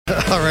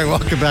All right,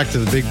 welcome back to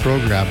the big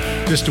program.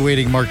 Just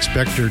awaiting Mark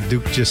Spector.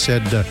 Duke just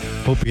said,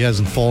 hope he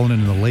hasn't fallen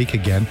into the lake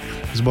again.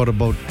 It was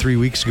about 3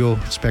 weeks ago.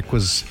 Spec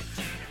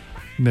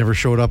never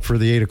showed up for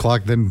the 8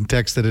 o'clock, then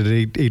texted at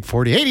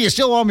 8:40. Hey, do you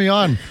still want me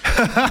on?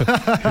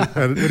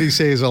 What did he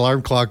say? His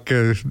alarm clock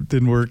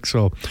didn't work.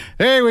 So,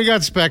 hey, we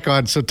got Spec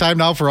on. So time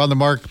now for On the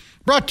Mark.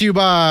 Brought to you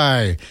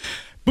by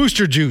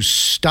Booster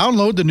Juice.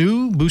 Download the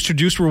new Booster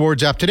Juice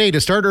Rewards app today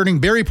to start earning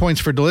berry points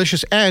for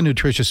delicious and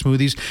nutritious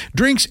smoothies,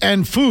 drinks,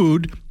 and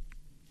food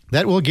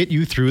that will get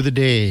you through the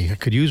day. I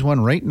could use one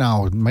right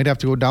now. Might have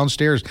to go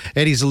downstairs.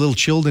 Eddie's a little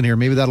chilled in here.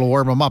 Maybe that'll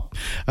warm him up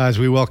as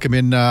we welcome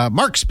in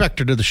Mark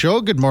Spector to the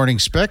show. Good morning,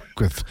 Spec,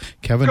 with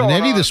Kevin and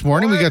Eddie this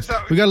morning. We got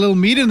a little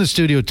meat in the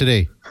studio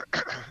today.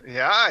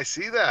 Yeah, I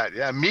see that.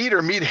 Yeah, meat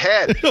or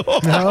meathead.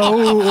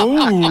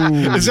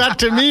 Oh. Is that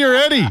to me or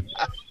Eddie?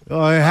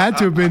 Oh, it had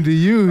to have been to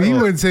you. He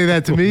wouldn't say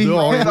that to me.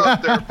 Throwing it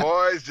out there,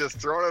 boys. Just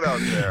throwing it out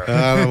there.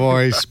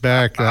 Attaboy,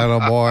 Spec.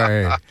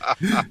 Attaboy.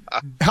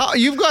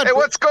 You've got... Hey,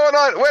 what's going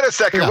on? Wait a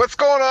second. Yeah. What's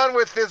going on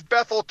with this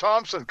Bethel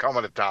Thompson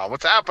coming to town?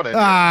 What's happening?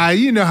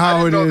 You know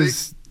how it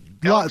is.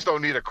 The Elks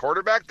don't need a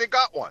quarterback. They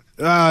got one.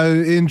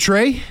 In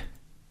Trey?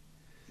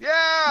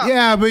 Yeah.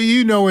 Yeah, but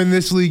you know in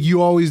this league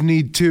you always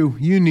need two.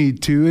 You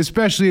need two,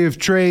 especially if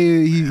Trey,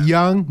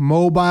 young,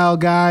 mobile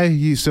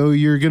guy, so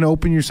you're going to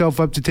open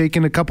yourself up to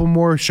taking a couple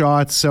more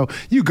shots. So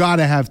you got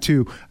to have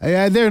two.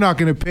 They're not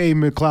going to pay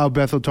McLeod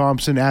Bethel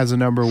Thompson as a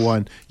number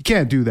one. You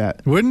can't do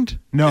that. Wouldn't?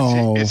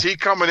 No. Is he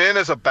coming in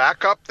as a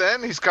backup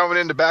then? He's coming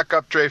in to back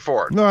up Trey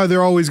Ford. No,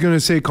 they're always going to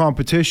say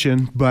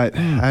competition, but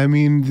I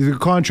mean, the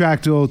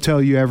contract will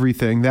tell you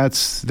everything.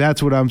 That's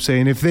what I'm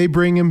saying. If they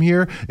bring him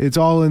here, it's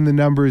all in the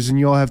numbers, and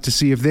you'll have to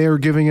see if they are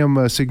giving him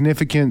a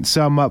significant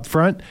sum up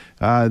front.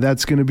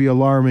 That's going to be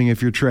alarming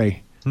if you're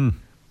Trey.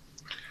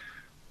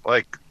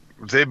 Like,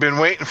 they've been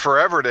waiting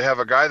forever to have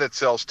a guy that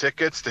sells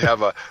tickets, to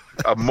have a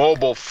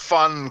mobile,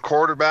 fun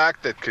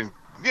quarterback that can.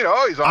 You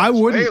know, he's on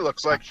his way.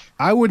 Looks like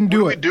I wouldn't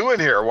do it. What are we doing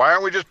here? Why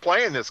aren't we just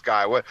playing this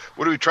guy? What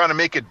are we trying to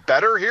make it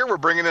better here? We're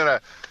bringing in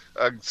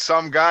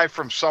some guy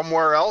from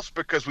somewhere else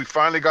because we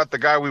finally got the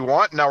guy we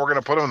want. And now we're going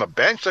to put him on the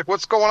bench. Like,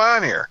 what's going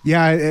on here?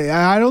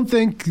 Yeah, I don't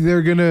think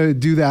they're going to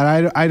do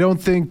that. I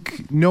don't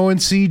think knowing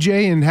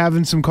CJ and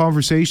having some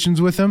conversations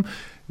with him,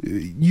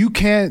 you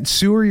can't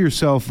sewer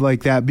yourself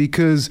like that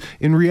because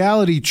in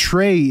reality,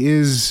 Trey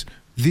is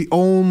the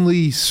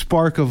only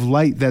spark of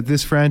light that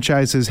this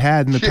franchise has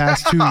had in the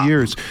past 2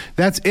 years.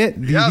 That's it.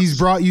 Yes. He's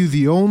brought you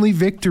the only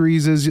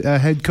victories as a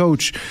head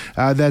coach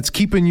that's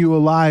keeping you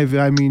alive.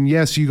 I mean,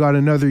 yes, you got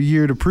another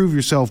year to prove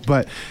yourself,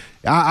 but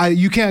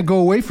you can't go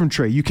away from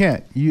Trey. You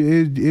can't.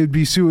 It'd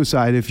be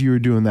suicide if you were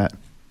doing that.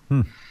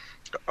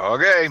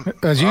 Okay.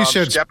 As you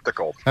said,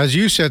 skeptical. As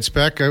you said,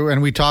 Spec,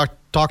 and we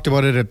talked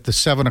about it at the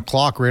 7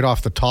 o'clock right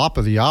off the top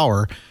of the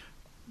hour,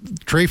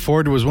 Trey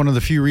Ford was one of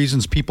the few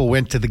reasons people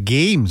went to the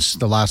games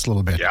the last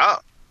little bit. Yeah.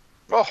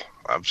 Well,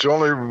 I'm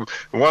only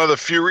one of the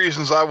few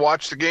reasons I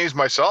watch the games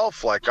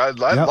myself. Like, I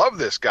love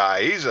this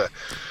guy.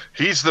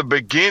 He's the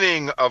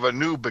beginning of a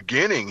new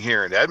beginning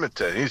here in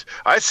Edmonton.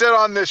 I said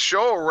on this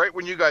show right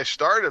when you guys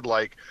started,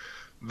 like,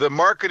 the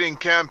marketing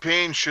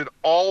campaign should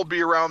all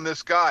be around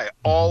this guy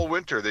all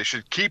winter. They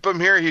should keep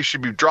him here. He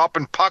should be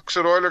dropping pucks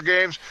at Oiler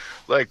games.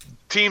 Like,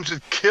 teams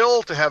would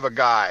kill to have a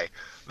guy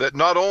that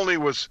not only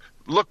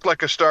looked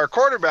like a star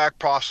quarterback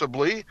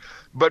possibly,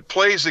 but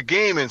plays the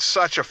game in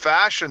such a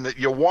fashion that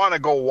you want to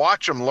go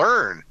watch him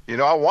learn. You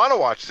know, I want to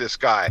watch this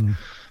guy.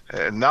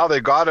 And now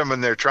they got him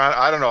and they're trying,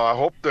 I don't know, I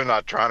hope they're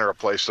not trying to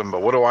replace him,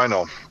 but what do I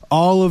know?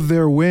 All of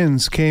their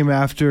wins came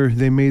after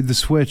they made the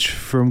switch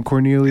from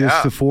Cornelius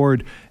to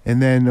Ford.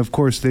 And then, of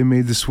course, they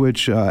made the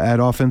switch at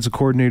offensive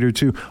coordinator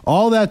too.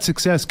 All that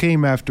success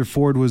came after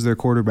Ford was their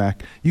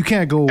quarterback. You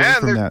can't go away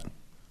from that.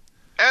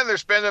 And they're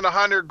spending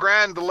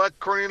 $100,000 to let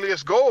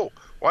Cornelius go.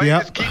 Why don't you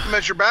just keep him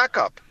as your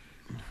backup?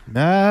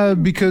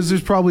 Because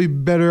there's probably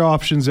better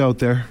options out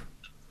there.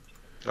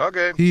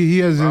 Okay. He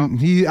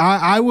hasn't.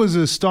 I was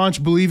a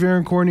staunch believer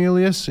in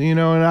Cornelius, you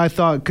know, and I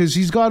thought because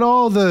he's got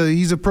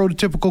he's a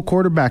prototypical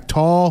quarterback,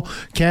 tall,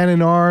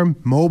 cannon arm,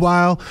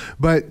 mobile,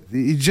 but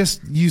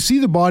you see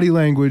the body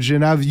language,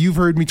 and you've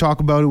heard me talk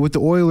about it with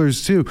the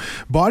Oilers too.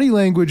 Body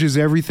language is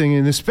everything,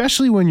 and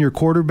especially when your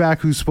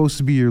quarterback, who's supposed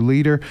to be your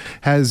leader,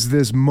 has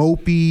this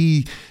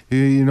mopey,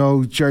 you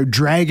know,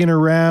 dragging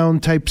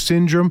around type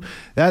syndrome.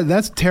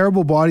 That's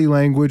terrible body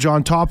language.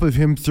 On top of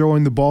him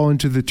throwing the ball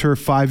into the turf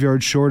 5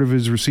 yards short of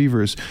his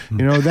receivers, you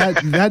know,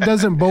 that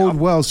doesn't bode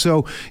well.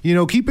 So, you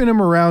know, keeping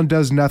him around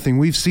does nothing.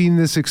 We've seen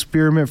this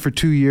experiment for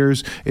 2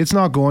 years. It's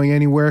not going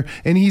anywhere,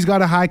 and he's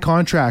got a high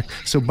contract.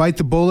 So bite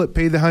the bullet,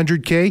 pay the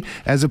 $100K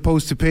as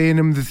opposed to paying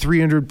him the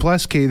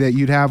 $300+ that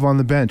you'd have on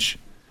the bench.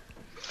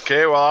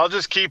 Okay, well, I'll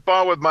just keep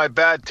on with my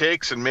bad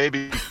takes, and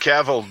maybe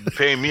Kev will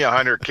pay me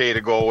 $100K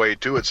to go away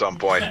too at some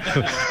point.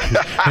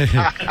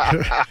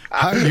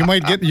 You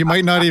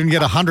might not even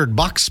get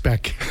 $100,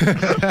 Spec.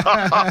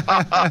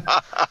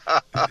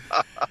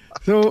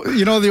 So,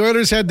 you know, the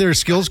Oilers had their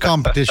skills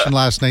competition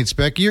last night,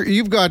 Spec.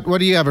 You've got, what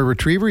do you have, a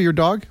retriever, your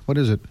dog? What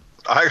is it?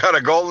 I got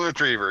a golden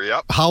retriever,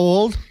 yep. How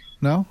old?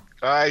 No?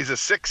 He's a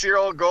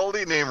 6-year-old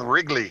Goldie named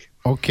Wrigley.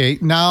 Okay.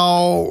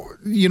 Now,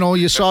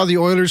 you saw the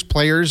Oilers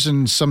players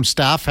and some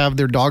staff have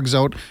their dogs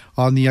out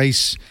on the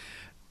ice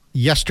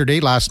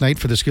last night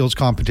for the skills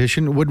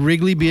competition. Would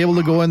Wrigley be able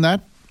to go in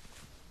that?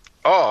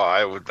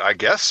 Oh, I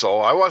guess so.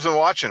 I wasn't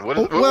watching. What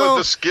were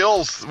the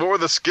skills? What were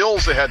the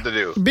skills they had to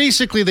do?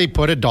 Basically, they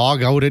put a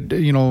dog out at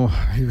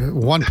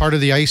one part of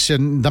the ice,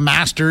 and the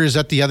master is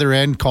at the other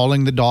end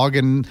calling the dog,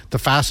 and the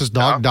fastest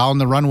dog down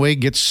the runway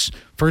gets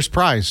first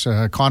prize.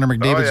 Connor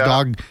McDavid's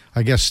dog,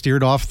 I guess,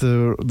 steered off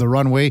the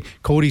runway.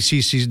 Cody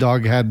Cece's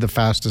dog had the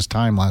fastest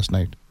time last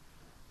night.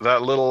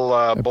 That little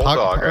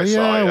bulldog I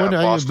saw,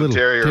 Boston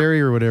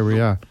Terrier or whatever,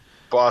 yeah.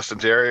 Boston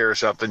Terrier or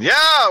something.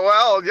 Yeah,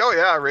 well,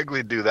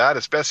 Wrigley'd do that,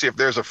 especially if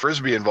there's a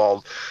Frisbee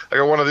involved. I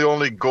got one of the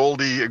only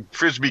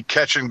Frisbee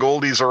catching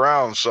Goldies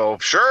around, so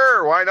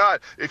sure, why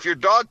not? If your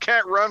dog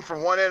can't run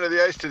from one end of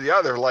the ice to the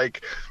other,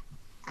 like,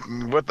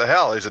 what the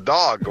hell? He's a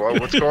dog.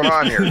 What's going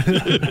on here?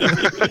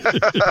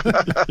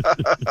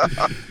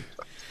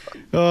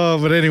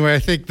 But anyway, I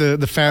think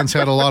the fans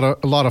had a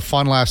lot of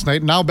fun last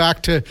night. Now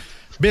back to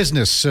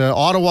business.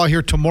 Ottawa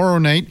here tomorrow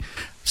night.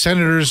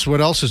 Senators,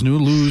 what else is new?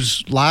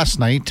 Lose last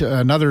night.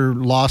 Another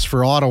loss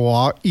for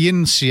Ottawa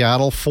in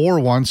Seattle,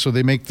 4-1. So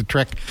they make the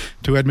trek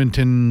to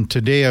Edmonton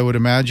today, I would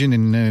imagine,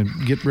 and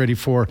get ready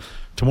for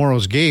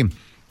tomorrow's game.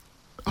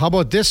 How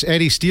about this?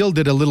 Eddie Steele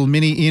did a little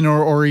mini in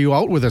or are you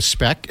out with a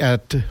spec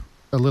at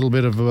a little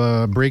bit of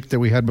a break that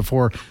we had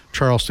before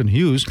Charleston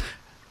Hughes.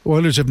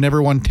 Oilers have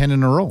never won 10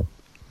 in a row.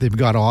 They've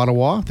got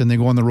Ottawa, then they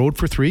go on the road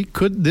for 3.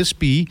 Could this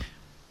be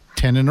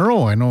 10 in a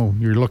row? I know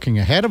you're looking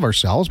ahead of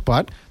ourselves,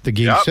 but the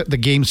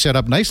game set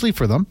up nicely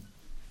for them.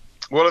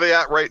 What are they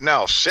at right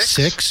now? 6?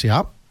 6,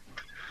 yeah.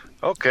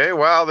 Okay,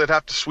 well, they'd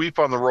have to sweep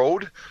on the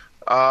road.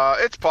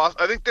 It's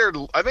possible. I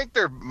think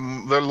their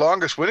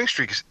longest winning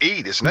streak is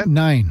 8, isn't it?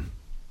 9.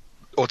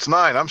 Oh, it's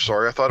 9. I'm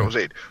sorry. I thought it was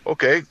 8.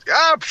 Okay.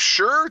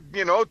 Sure.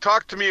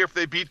 Talk to me if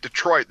they beat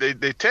Detroit.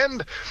 They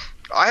tend.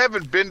 I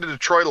haven't been to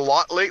Detroit a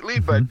lot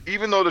lately, but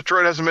even though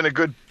Detroit hasn't been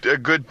a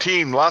good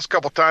team, the last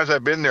couple of times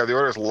I've been there, the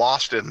Oilers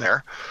lost in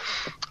there.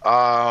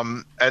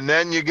 And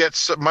then you get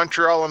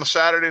Montreal on a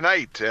Saturday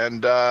night,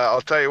 and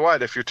I'll tell you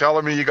what, if you're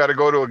telling me you got to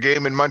go to a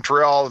game in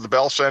Montreal at the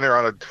Bell Centre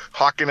on a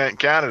hockey night in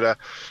Canada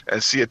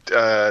and see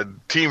a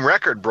team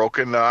record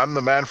broken, I'm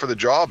the man for the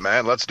job,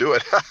 man. Let's do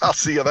it. I'll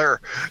see you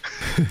there.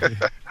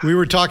 We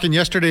were talking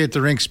yesterday at the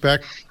rink,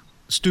 Spec.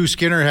 Stu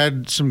Skinner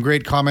had some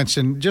great comments,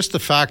 and just the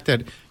fact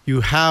that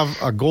you have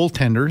a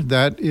goaltender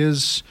that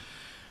is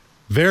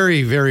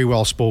very, very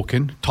well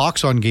spoken,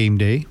 talks on game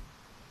day,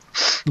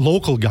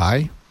 local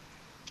guy.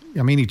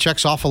 I mean, he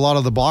checks off a lot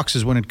of the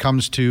boxes when it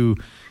comes to,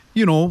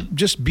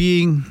 just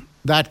being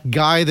that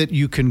guy that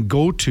you can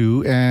go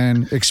to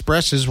and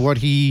expresses what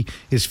he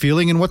is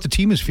feeling and what the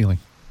team is feeling.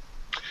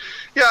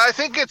 Yeah, I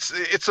think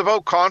it's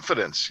about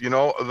confidence.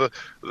 The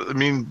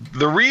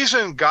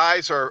reason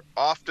guys are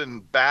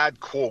often bad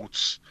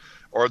quotes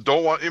or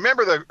don't want. You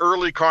remember the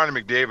early Connor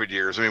McDavid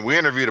years? I mean, we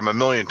interviewed him a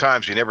million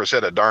times. He never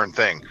said a darn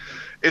thing.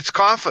 It's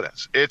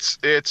confidence. It's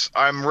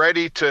I'm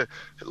ready to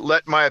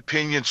let my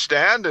opinion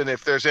stand, and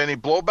if there's any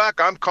blowback,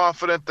 I'm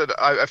confident that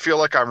I feel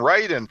like I'm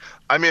right, and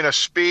I'm in a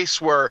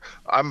space where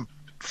I'm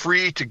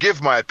free to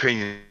give my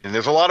opinion. And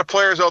there's a lot of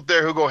players out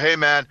there who go, "Hey,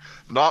 man,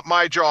 not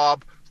my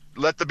job.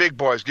 Let the big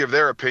boys give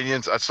their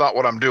opinions. That's not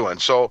what I'm doing."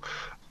 So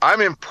I'm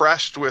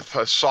impressed with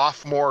a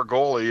sophomore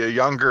goalie, a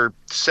younger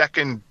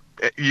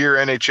second-year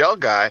NHL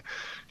guy.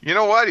 You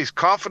know what? He's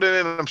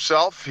confident in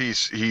himself. He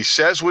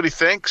says what he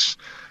thinks.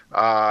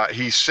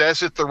 He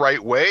says it the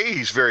right way.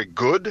 He's very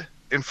good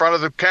in front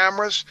of the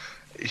cameras.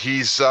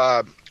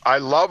 I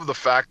love the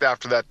fact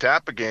after that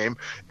Tampa game,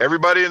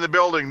 everybody in the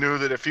building knew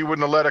that if he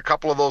wouldn't have let a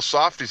couple of those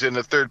softies in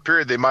the third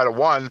period, they might have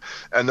won.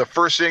 And the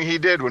first thing he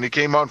did when he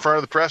came out in front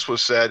of the press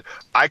was said,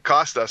 "I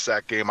cost us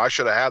that game. I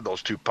should have had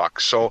those 2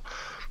 pucks." So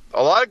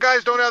a lot of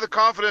guys don't have the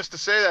confidence to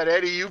say that.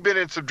 Eddie, you've been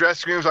in some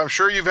dressing rooms. I'm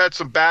sure you've had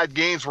some bad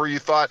games where you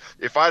thought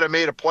if I'd have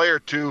made a play or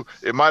two,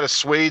 it might have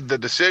swayed the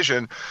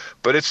decision.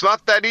 But it's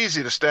not that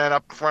easy to stand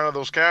up in front of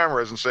those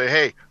cameras and say,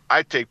 "Hey,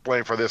 I take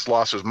blame for this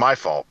loss. It's my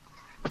fault."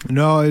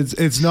 No,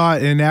 it's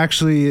not. And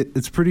actually,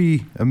 it's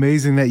pretty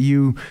amazing that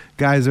you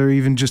guys are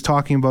even just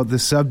talking about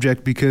this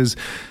subject, because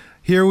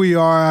here we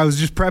are. I was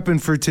just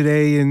prepping for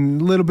today and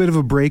a little bit of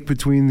a break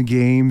between the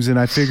games, and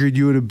I figured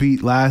you would have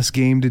beat last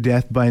game to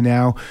death by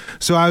now.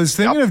 So I was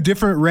thinking of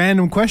different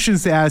random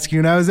questions to ask you,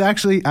 and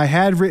I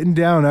had written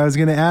down, I was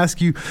going to ask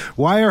you,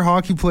 why are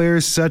hockey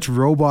players such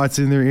robots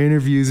in their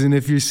interviews, and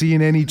if you're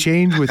seeing any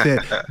change with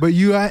it. But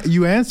you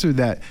answered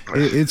that.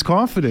 It's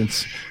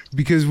confidence.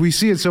 Because we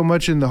see it so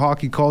much in the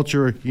hockey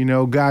culture,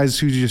 guys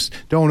who just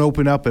don't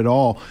open up at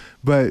all.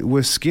 But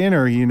with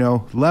Skinner,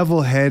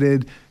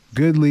 level-headed,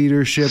 good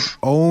leadership,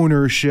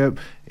 ownership,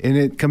 and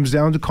it comes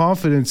down to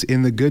confidence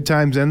in the good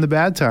times and the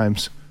bad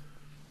times.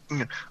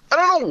 I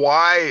don't know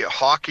why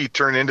hockey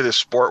turned into this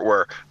sport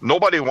where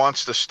nobody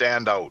wants to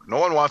stand out. No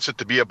one wants it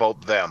to be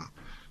about them.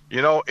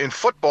 In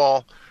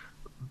football,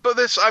 but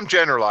I'm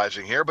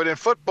generalizing here, but in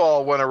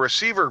football, when a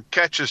receiver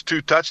catches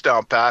 2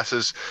 touchdown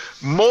passes,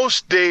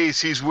 most days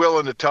he's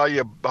willing to tell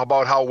you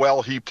about how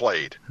well he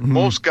played. Mm-hmm.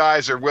 Most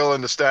guys are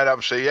willing to stand up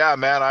and say, yeah,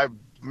 man, I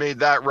made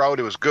that route,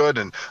 it was good,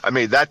 and I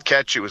made that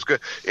catch, it was good.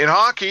 In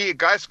hockey, a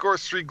guy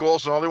scores 3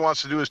 goals, and all he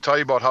wants to do is tell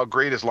you about how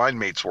great his line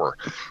mates were.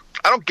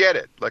 I don't get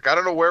it. Like, I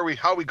don't know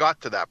how we got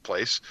to that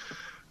place.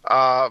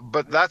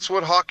 But that's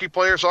what hockey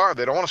players are.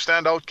 They don't want to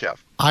stand out, Kev.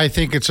 I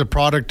think it's a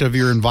product of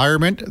your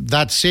environment.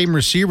 That same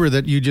receiver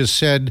that you just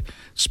said,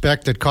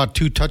 Spec, that caught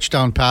 2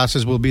 touchdown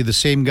passes will be the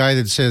same guy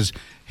that says,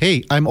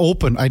 hey, I'm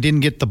open. I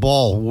didn't get the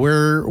ball.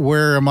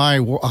 Where am I?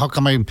 How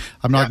come I'm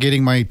not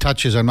getting my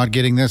touches? I'm not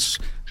getting this.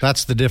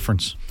 That's the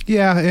difference.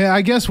 Yeah,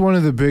 I guess one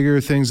of the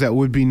bigger things that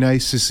would be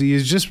nice to see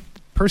is just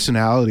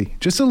personality,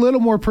 just a little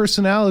more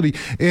personality.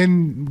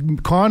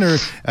 And Connor,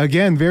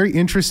 again, very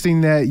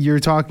interesting that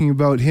you're talking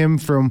about him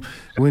from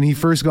when he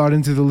first got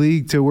into the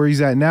league to where he's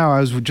at now.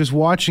 I was just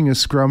watching a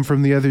scrum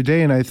from the other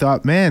day, and I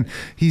thought, man,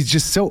 he's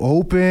just so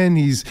open.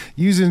 He's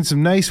using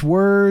some nice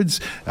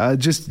words.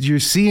 Just you're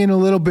seeing a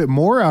little bit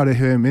more out of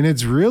him, and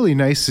it's really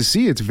nice to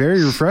see. It's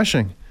very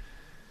refreshing.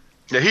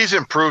 Yeah, he's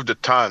improved a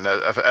ton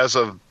as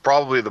of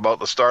probably about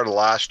the start of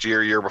last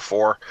year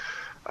before.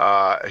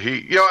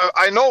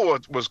 I know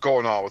what was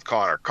going on with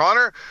Connor.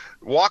 Connor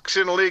walks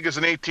in the league as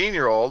an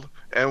 18-year-old,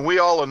 and we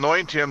all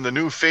anoint him the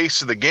new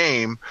face of the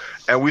game,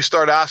 and we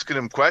start asking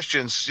him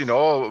questions,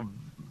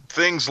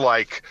 things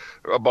like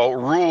about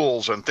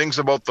rules and things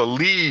about the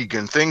league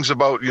and things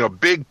about,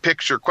 big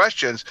picture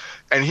questions,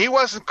 and he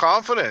wasn't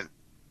confident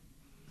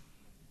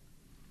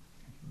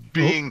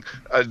being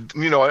a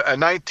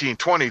 19,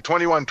 20,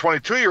 21,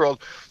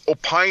 22-year-old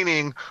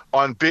opining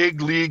on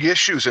big league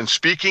issues and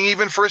speaking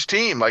even for his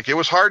team. Like, it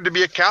was hard to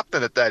be a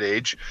captain at that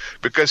age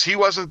because he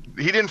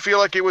didn't feel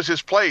like it was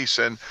his place.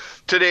 And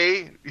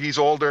today he's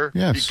older.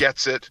 Yes. He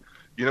gets it.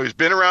 He's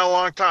been around a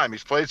long time.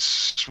 He's played,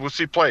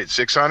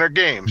 600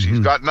 games. Mm-hmm.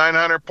 He's got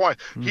 900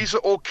 points. Mm-hmm. He's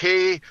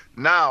okay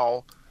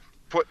now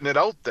putting it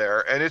out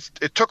there, and it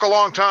took a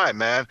long time,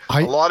 man. A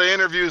lot of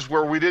interviews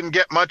where we didn't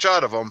get much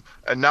out of him,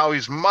 and now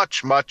he's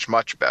much, much,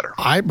 much better.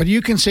 But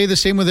you can say the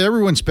same with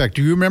everyone, Spec.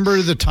 Do you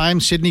remember the time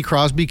Sidney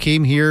Crosby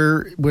came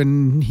here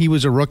when he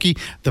was a rookie?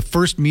 The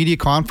first media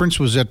conference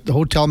was at the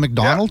Hotel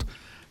McDonald. Yeah.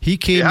 He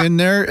came in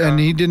there, and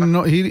he didn't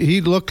know. He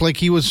looked like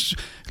he was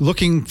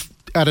looking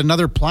at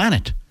another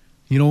planet.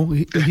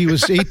 He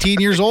was 18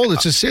 years old.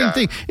 It's the same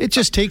thing. It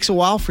just takes a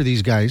while for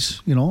these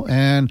guys,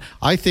 and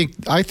I think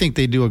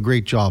they do a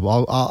great job.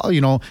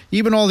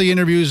 Even all the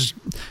interviews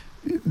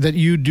that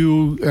you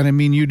do, and I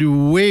mean, you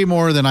do way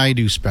more than I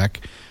do,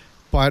 Spec.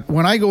 But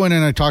when I go in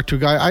and I talk to a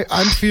guy,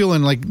 I'm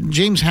feeling like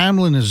James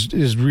Hamlin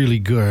is really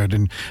good.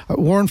 And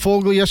Warren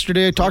Fogle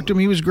yesterday, I talked to him,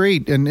 he was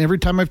great. And every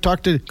time I've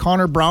talked to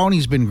Connor Brown,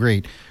 he's been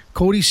great.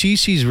 Cody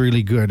Cece's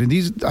really good. And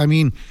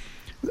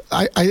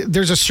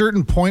there's a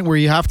certain point where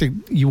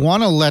you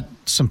want to let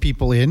some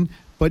people in,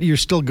 but you're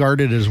still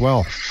guarded as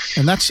well,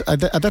 and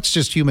that's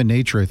just human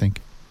nature, I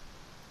think.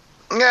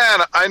 Yeah,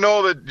 and I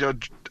know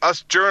that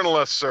us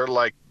journalists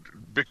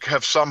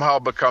have somehow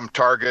become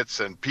targets,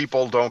 and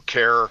people don't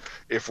care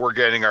if we're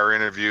getting our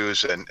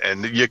interviews,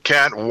 and you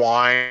can't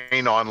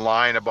whine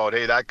online about,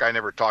 hey, that guy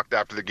never talked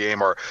after the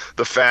game, or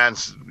the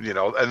fans,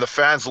 and the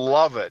fans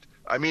love it.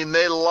 I mean,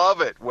 they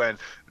love it when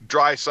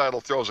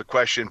Draisaitl throws a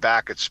question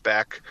back at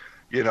Spec.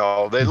 They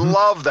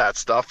love that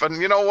stuff.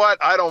 And you know what?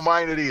 I don't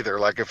mind it either.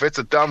 Like, if it's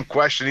a dumb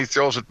question, he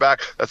throws it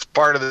back. That's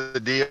part of the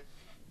deal.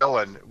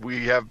 And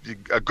we have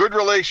a good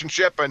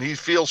relationship, and he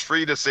feels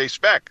free to say,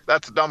 Spec,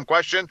 that's a dumb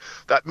question.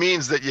 That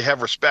means that you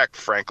have respect,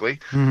 frankly.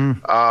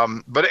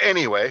 Mm-hmm. But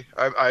anyway,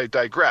 I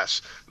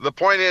digress. The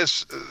point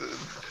is,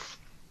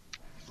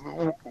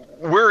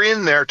 we're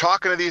in there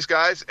talking to these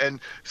guys, and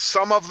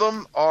some of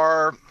them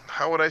are,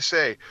 how would I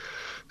say,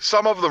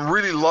 some of them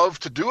really love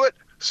to do it.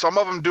 Some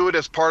of them do it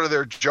as part of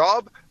their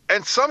job,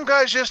 and some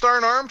guys just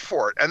aren't armed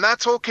for it, and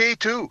that's okay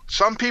too.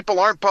 Some people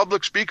aren't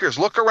public speakers.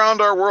 Look around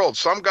our world.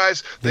 Some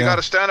guys, they got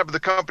to stand up at the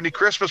company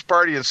Christmas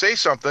party and say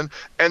something,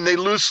 and they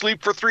lose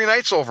sleep for 3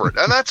 nights over it,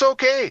 and that's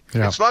okay.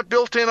 It's not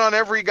built in on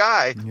every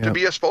guy to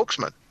be a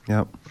spokesman.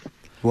 Yep.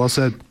 Well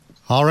said.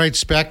 All right,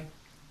 Spec.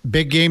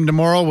 Big game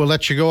tomorrow. We'll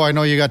let you go. I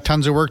know you got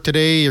tons of work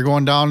today. You're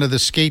going down to the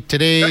skate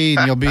today,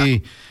 and you'll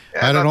be...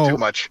 Yeah, I don't know. Too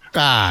much.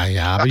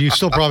 But you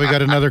still probably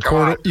got another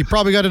cord. You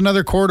probably got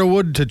another cord of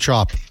wood to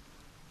chop.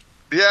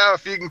 Yeah,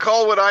 if you can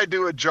call what I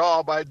do a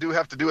job, I do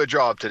have to do a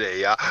job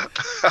today. Yeah.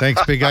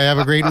 Thanks, big guy. Have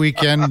a great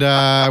weekend.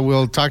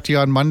 We'll talk to you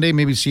on Monday.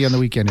 Maybe see you on the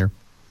weekend here.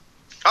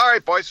 All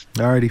right, boys.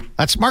 All righty.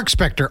 That's Mark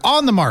Spector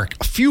on the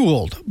mark,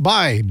 fueled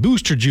by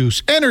Booster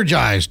Juice,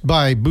 energized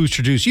by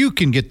Booster Juice. You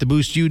can get the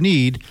boost you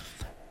need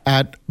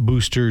at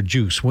Booster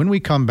Juice. When we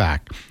come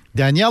back,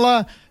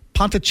 Daniela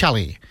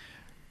Ponticelli,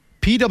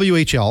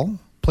 PWHL,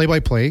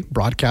 play-by-play,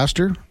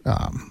 broadcaster,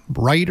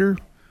 writer,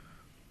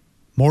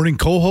 morning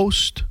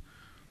co-host,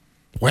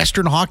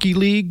 Western Hockey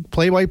League,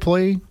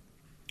 play-by-play,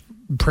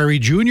 Prairie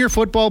Junior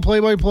football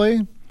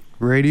play-by-play.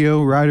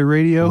 Radio, Rider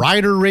Radio.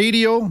 Rider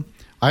Radio.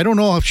 I don't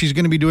know if she's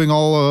going to be doing a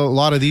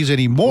lot of these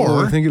anymore.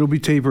 Oh, I think it'll be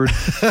tapered.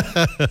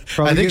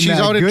 I think she's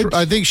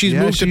I think she's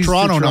moved to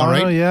Toronto now,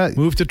 right? Yeah.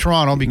 Moved to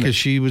Toronto because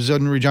she was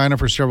in Regina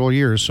for several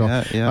years.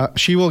 So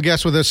she will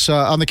guest with us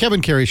on the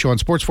Kevin Karius Show on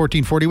Sports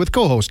 1440 with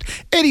co-host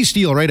Eddie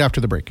Steele right after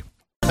the break.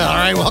 All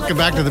right, welcome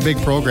back to the big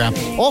program.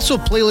 Also,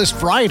 Playlist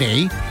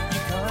Friday.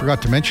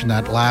 Forgot to mention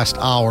that last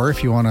hour.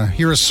 If you want to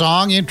hear a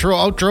song, intro,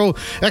 outro,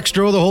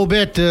 extra, the whole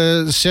bit,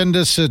 send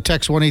us a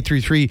text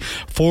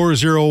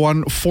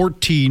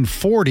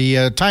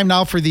 1-833-401-1440. Time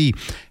now for the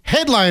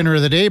headliner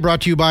of the day,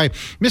 brought to you by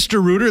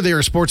Mr. Rooter. They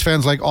are sports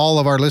fans like all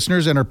of our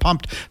listeners and are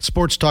pumped.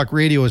 Sports Talk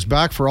Radio is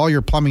back. For all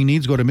your plumbing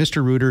needs, go to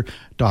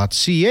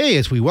mrrooter.ca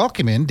as we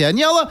welcome in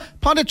Daniela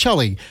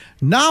Ponticelli,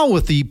 now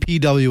with the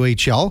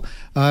PWHL.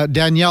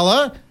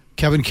 Daniela,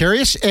 Kevin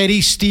Karius,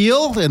 Eddie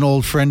Steele, an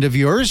old friend of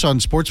yours on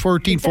Sports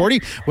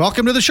 1440.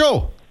 Welcome to the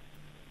show.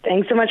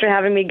 Thanks so much for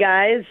having me,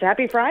 guys.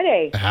 Happy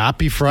Friday.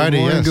 Happy Friday,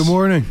 Good morning, yes. Good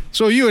morning.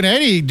 So you and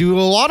Eddie do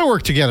a lot of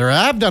work together.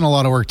 I've done a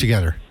lot of work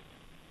together.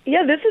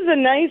 Yeah, this is a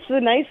nice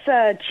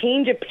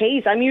change of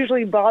pace. I'm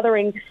usually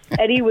bothering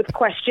Eddie with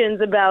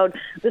questions about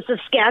the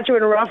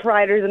Saskatchewan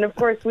Roughriders, and of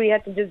course we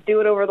had to just do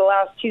it over the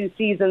last 2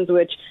 seasons,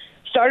 which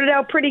started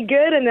out pretty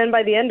good, and then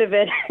by the end of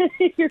it,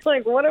 you're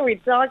like, what are we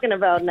talking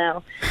about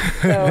now?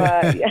 So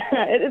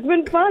it's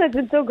been fun. It's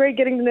been so great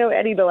getting to know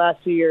Eddie the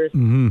last 2 years.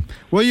 Mm-hmm.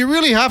 Well, you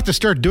really have to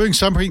start doing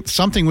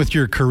something with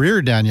your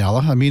career,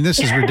 Daniela. I mean, this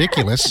is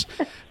ridiculous.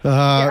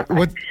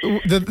 What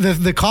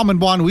the common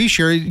bond we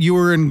share, you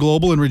were in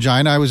Global in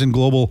Regina. I was in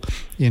Global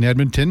in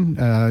Edmonton.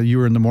 You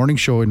were in the morning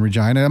show in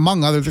Regina,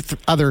 among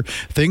other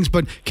things.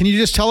 But can you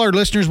just tell our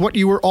listeners what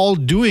you were all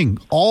doing,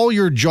 all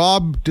your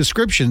job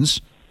descriptions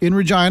in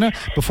Regina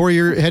before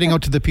you're heading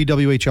out to the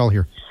PWHL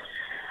here?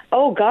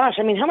 Oh, gosh.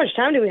 I mean, how much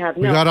time do we have?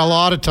 We got a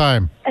lot of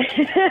time.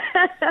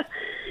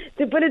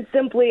 To put it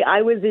simply,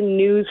 I was in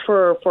news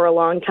for a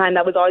long time.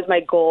 That was always my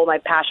goal, my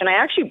passion. I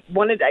actually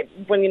when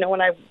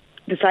I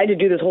decided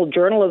to do this whole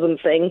journalism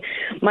thing,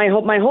 my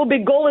whole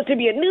big goal is to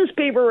be a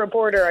newspaper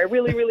reporter. I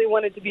really, really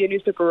wanted to be a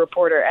newspaper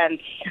reporter, and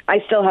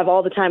I still have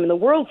all the time in the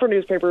world for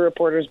newspaper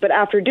reporters. But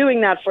after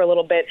doing that for a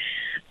little bit,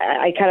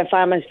 I kind of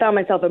found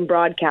myself in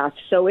broadcast.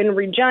 So in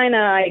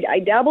Regina, I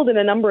dabbled in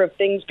a number of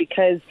things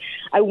because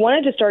I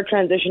wanted to start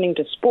transitioning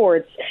to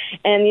sports.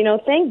 And,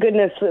 thank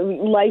goodness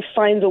life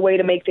finds a way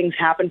to make things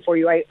happen for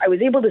you. I was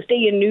able to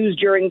stay in news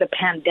during the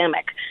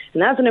pandemic.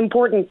 And that's an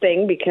important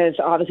thing because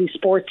obviously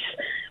sports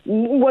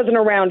wasn't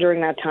around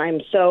during that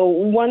time. So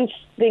once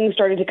things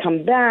started to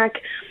come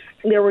back,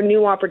 there were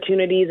new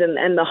opportunities,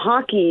 and the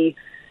hockey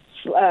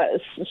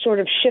sort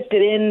of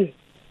shifted in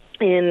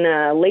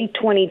late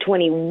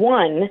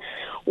 2021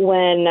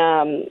 when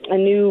a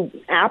new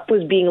app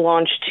was being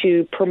launched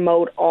to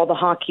promote all the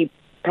hockey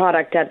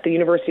product at the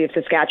University of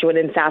Saskatchewan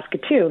in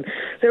Saskatoon.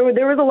 There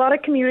was a lot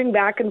of commuting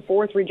back and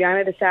forth,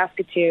 Regina to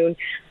Saskatoon.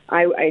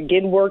 I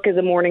did work as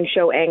a morning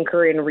show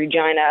anchor in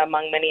Regina,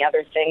 among many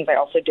other things. I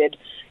also did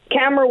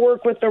camera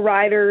work with the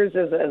Riders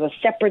as a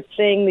separate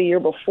thing the year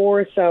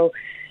before. So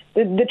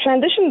the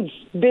transition's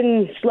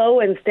been slow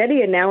and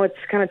steady, and now it's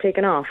kind of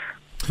taken off.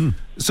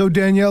 So,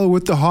 Daniela,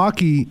 with the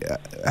hockey,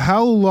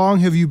 how long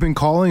have you been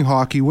calling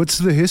hockey? What's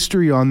the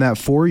history on that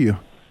for you?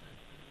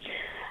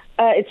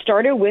 It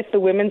started with the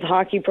women's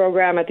hockey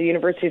program at the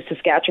University of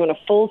Saskatchewan, a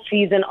full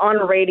season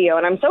on radio.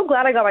 And I'm so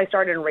glad I got my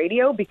start in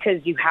radio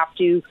because you have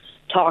to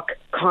talk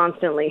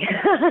constantly.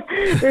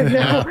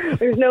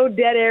 There's no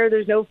dead air,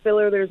 there's no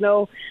filler, there's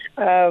no,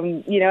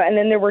 and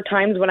then there were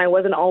times when I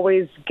wasn't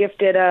always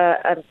gifted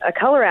a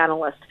color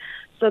analyst.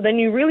 So then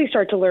you really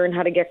start to learn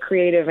how to get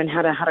creative and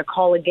how to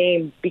call a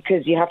game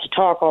because you have to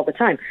talk all the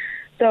time.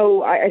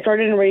 So I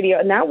started in radio,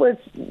 and that was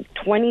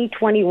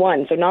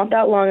 2021, so not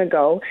that long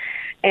ago.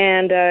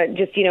 And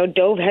just,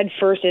 dove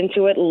headfirst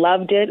into it,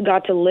 loved it,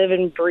 got to live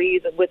and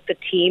breathe with the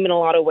team in a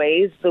lot of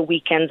ways, the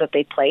weekends that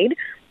they played.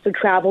 So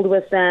traveled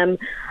with them.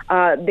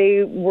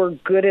 They were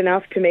good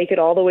enough to make it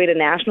all the way to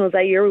nationals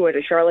that year. We went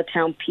to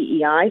Charlottetown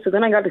PEI. So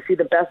then I got to see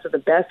the best of the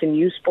best in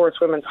youth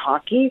sports women's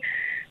hockey.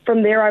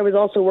 From there, I was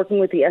also working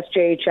with the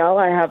SJHL.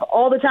 I have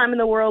all the time in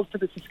the world for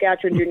the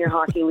Saskatchewan Junior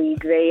Hockey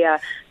League.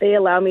 They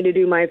allow me to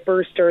do my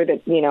first,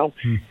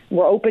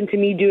 were open to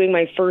me doing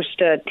my first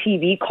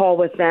TV call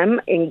with them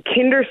in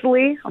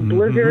Kindersley, a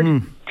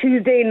blizzard,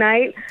 Tuesday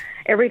night.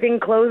 Everything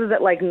closes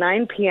at like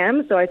 9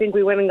 p.m., so I think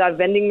we went and got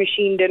vending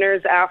machine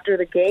dinners after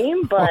the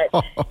game, but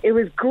it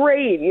was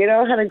great,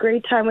 had a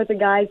great time with the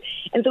guys.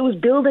 And so it was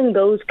building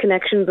those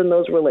connections and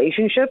those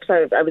relationships.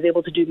 I was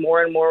able to do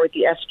more and more with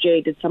the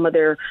SJ, did some of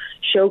their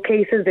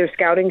showcases, their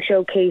scouting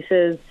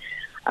showcases,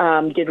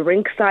 did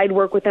rink side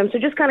work with them, so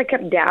just kind of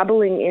kept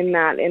dabbling in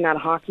that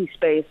hockey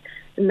space.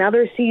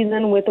 Another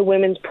season with the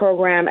women's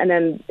program, and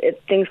then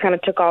things kind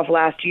of took off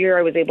last year.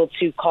 I was able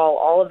to call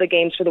all of the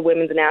games for the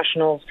women's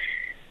nationals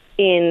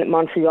in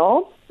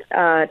Montreal.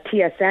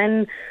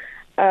 TSN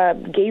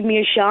gave me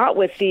a shot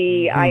with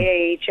the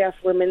IAHF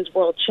Women's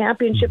World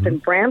Championship in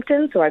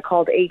Brampton, so I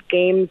called 8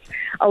 games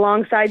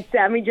alongside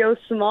Sammy Jo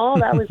Small.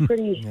 That was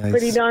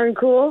pretty darn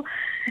cool.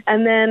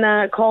 and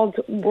then called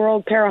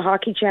World Para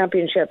Hockey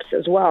Championships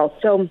as well.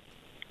 So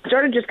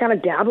started just kind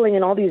of dabbling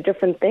in all these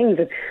different things.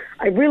 And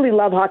I really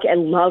love hockey. I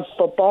love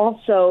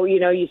football. So,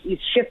 you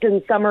shift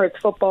in summer, it's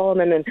football, and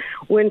then in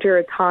winter,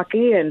 it's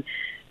hockey. And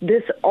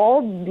this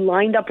all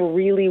lined up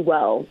really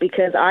well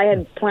because I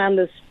had planned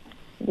this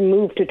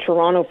move to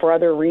Toronto for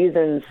other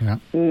reasons.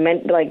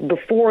 Like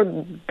before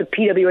the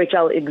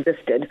PWHL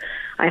existed,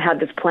 I had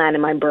this plan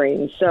in my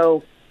brain.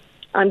 So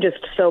I'm just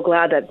so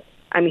glad that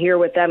I'm here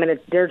with them, and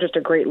they're just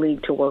a great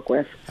league to work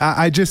with.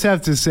 I just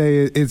have to say,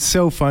 it's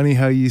so funny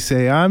how you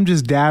say, I'm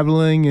just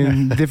dabbling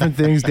in different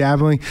things,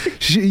 dabbling.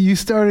 You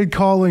started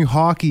calling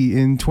hockey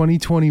in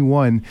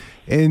 2021,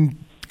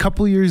 and a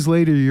couple of years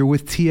later, you're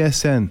with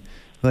TSN.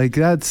 Like,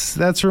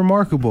 that's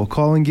remarkable,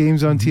 calling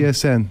games on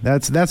TSN.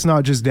 That's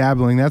not just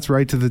dabbling. That's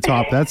right to the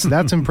top.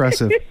 That's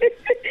impressive.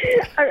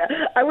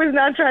 I'm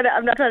not trying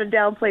to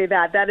downplay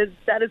that. That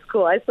is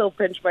cool. I still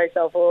pinch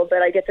myself a little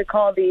bit. I get to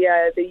call the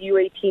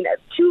U18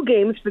 2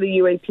 games for the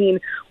U18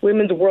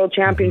 Women's World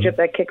Championship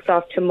that kicks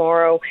off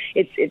tomorrow.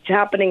 It's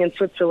happening in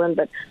Switzerland,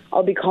 but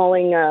I'll be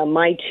calling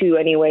my 2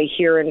 anyway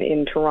here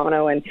in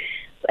Toronto. And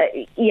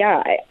I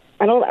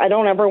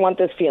don't ever want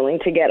this feeling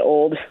to get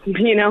old.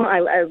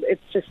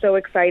 It's just so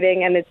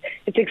exciting, and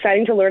it's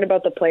exciting to learn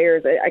about the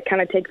players. I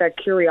kind of take that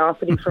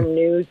curiosity from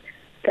news.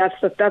 That's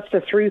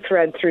the through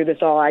thread through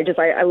this all. I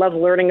love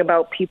learning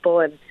about people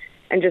and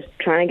just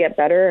trying to get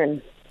better, and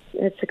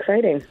it's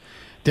exciting.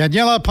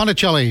 Daniela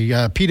Ponticelli,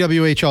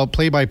 PWHL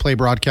play-by-play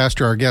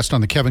broadcaster, our guest on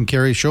the Kevin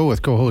Karius Show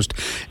with co-host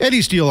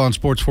Eddie Steele on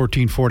Sports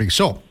 1440.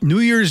 So, New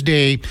Year's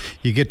Day,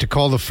 you get to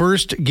call the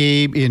first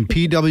game in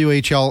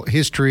PWHL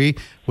history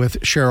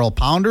with Cheryl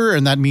Pounder,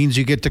 and that means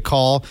you get to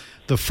call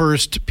the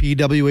first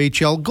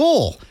PWHL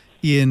goal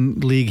in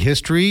league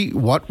history.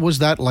 What was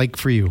that like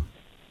for you?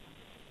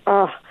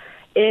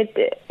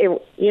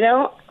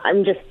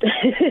 I'm just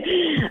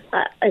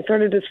I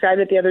sort of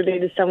described it the other day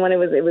to someone. It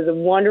was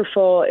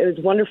wonderful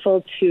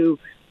to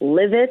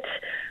live it,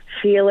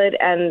 feel it,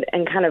 and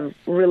kind of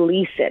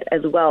release it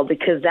as well,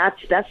 because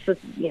that's the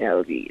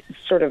the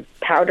sort of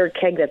powder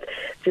keg that's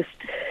just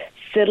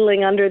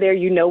fiddling under there.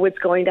 You know what's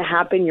going to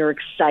happen, you're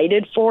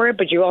excited for it,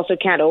 but you also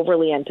can't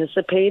overly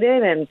anticipate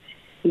it, and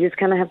you just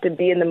kind of have to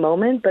be in the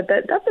moment. But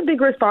that's a big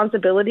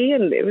responsibility,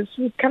 and it was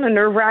kind of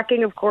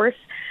nerve-wracking, of course.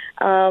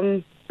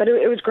 But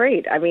it was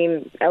great. I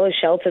mean, Ella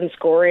Shelton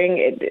scoring,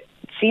 it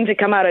seemed to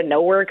come out of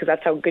nowhere because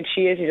that's how good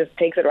she is. She just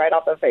takes it right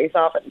off the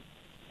face-off and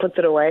puts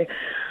it away.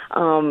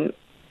 It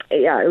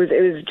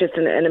was just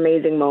an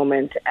amazing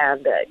moment.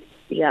 And,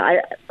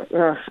 I'm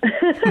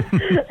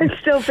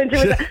still pinching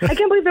myself. I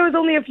can't believe that was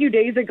only a few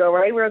days ago,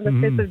 right? We're on the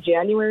 5th of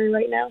January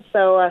right now.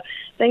 So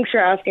thanks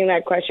for asking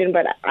that question.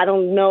 But I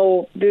don't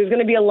know. There's going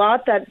to be a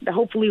lot that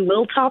hopefully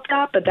will top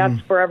that, but that's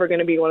forever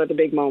going to be one of the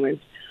big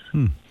moments.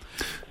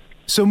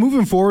 So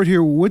moving forward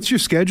here, what's your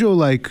schedule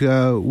like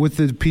with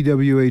the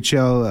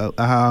PWHL?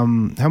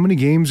 How many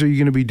games are you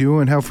going to be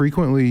doing? How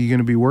frequently are you going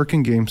to be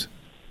working games?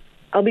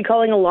 I'll be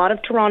calling a lot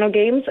of Toronto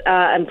games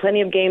and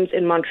plenty of games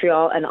in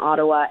Montreal and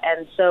Ottawa.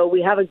 And so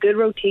we have a good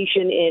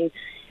rotation in,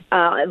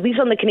 at least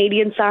on the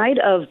Canadian side,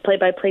 of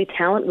play-by-play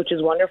talent, which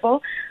is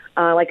wonderful.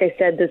 Like I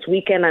said, this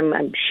weekend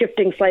I'm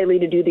shifting slightly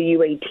to do the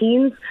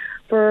U18s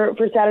for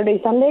Saturday,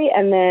 Sunday.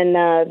 And then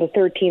the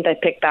 13th I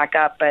pick back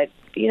up. But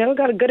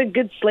got a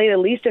good slate, at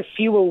least a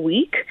few a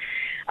week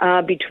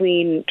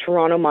between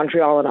Toronto,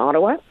 Montreal, and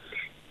Ottawa.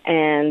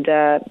 And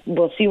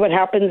we'll see what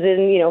happens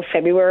in,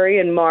 February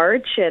and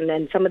March, and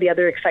then some of the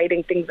other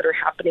exciting things that are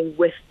happening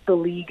with the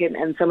league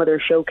and some of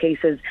their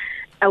showcases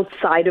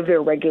outside of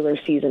their regular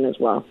season as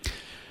well.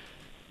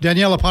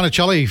 Daniela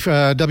Ponticelli,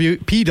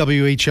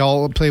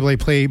 PWHL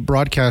play-by-play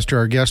broadcaster,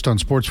 our guest on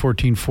Sports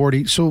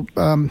 1440. So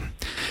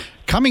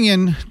coming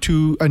in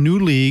to a new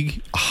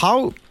league,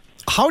 how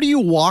do you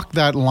walk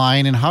that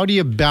line, and how do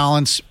you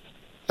balance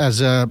as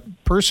a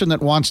person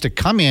that wants to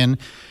come in,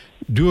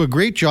 do a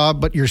great job,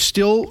 but you're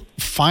still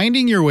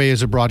finding your way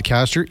as a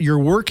broadcaster? You're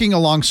working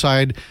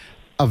alongside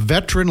a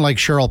veteran like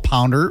Cheryl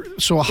Pounder.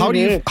 So how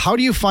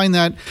do you find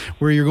that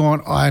where you're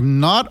going, I'm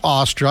not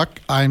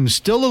awestruck, I'm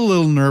still a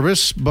little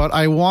nervous, but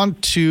I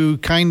want to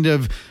kind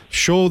of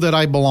show that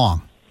I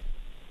belong?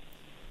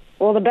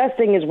 Well, the best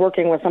thing is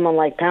working with someone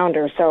like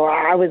Pounder. So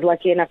I was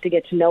lucky enough to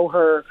get to know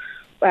her.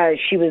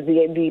 She was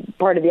the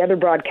part of the other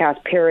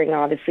broadcast pairing,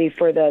 obviously,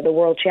 for the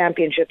World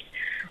Championships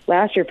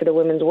last year for the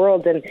Women's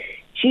Worlds. And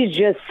she's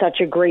just such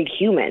a great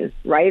human,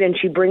 right? And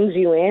she brings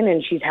you in,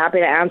 and she's happy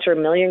to answer a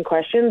million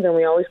questions, and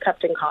we always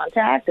kept in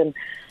contact. And,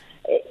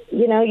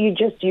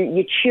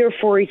 you cheer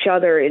for each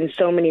other in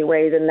so many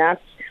ways. And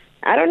that's,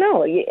 I don't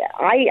know,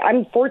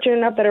 I'm fortunate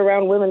enough that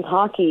around women's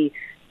hockey,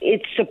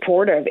 it's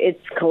supportive,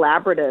 it's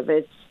collaborative,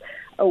 it's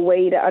a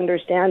way to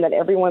understand that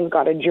everyone's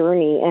got a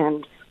journey,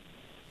 and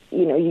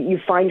you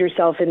find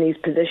yourself in these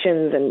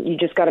positions, and you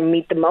just got to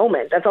meet the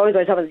moment. That's always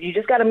what I tell them. You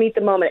just got to meet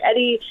the moment.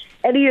 Eddie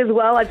as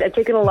well. I've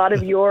taken a lot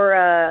of your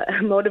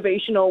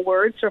motivational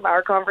words from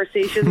our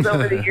conversations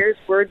over the years,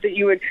 words that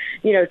you would,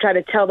 try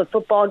to tell the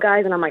football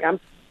guys. And I'm like, I'm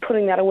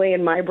putting that away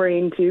in my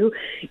brain too.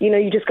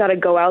 You just got to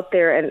go out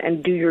there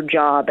and do your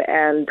job.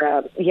 And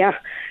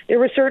there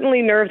were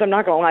certainly nerves. I'm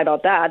not going to lie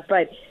about that,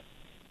 but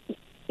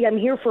I'm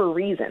here for a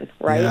reason,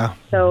 right? Yeah.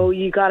 So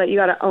you got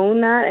to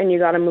own that, and you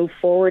got to move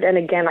forward. And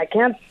again, I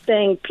can't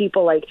thank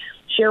people like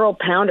Cheryl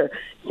Pounder,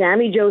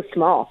 Sammy Jo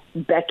Small,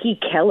 Becky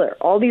Keller,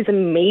 all these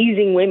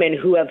amazing women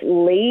who have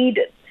laid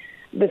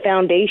the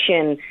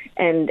foundation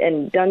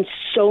and done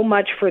so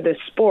much for the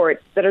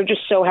sport, that are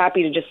just so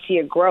happy to just see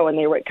it grow, and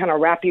they kind of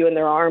wrap you in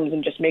their arms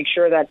and just make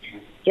sure that,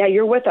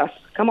 you're with us.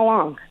 Come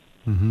along.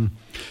 Mm-hmm.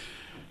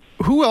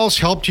 Who else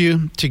helped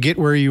you to get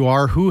where you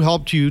are? Who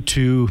helped you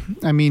to,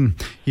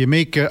 you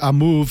make a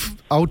move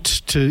out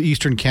to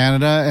Eastern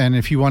Canada, and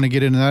if you want to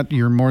get into that,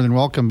 you're more than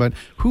welcome. But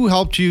who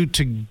helped you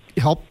to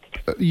help,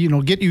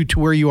 get you to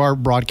where you are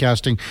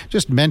broadcasting?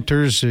 Just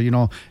mentors,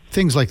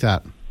 things like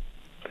that.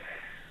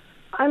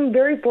 I'm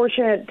very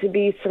fortunate to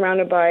be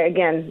surrounded by,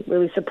 again,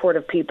 really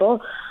supportive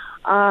people.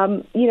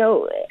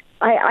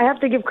 I have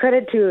to give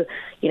credit to,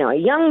 a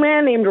young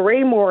man named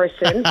Ray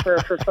Morrison, for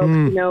folks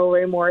who know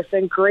Ray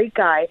Morrison, great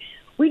guy.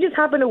 We just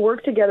happened to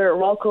work together at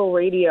Rolco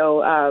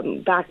Radio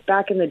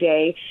back in the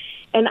day,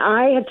 and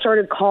I had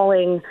started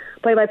calling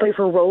play-by-play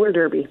for roller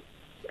derby.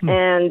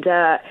 And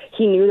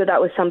he knew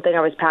that was something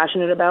I was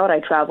passionate about.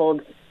 I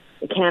traveled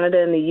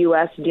Canada and the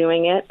U.S.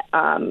 doing it,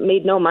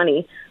 made no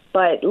money,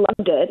 but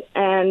loved it,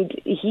 and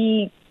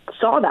he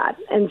saw that.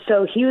 And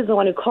so he was the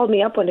one who called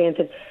me up one day and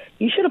said,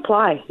 you should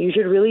apply. You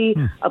should really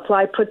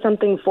apply, put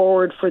something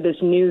forward for this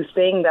new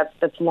thing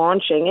that's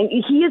launching. And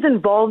he is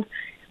involved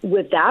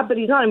with that, but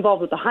he's not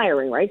involved with the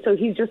hiring, right? So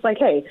he's just like,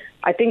 hey,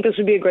 I think this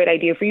would be a great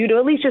idea for you to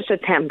at least just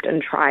attempt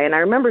and try. And I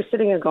remember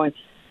sitting there going,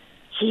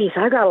 geez,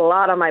 I got a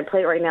lot on my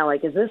plate right now.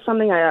 Like, is this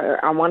something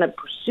I want to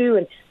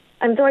pursue?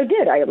 And so I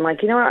did. I'm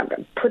like,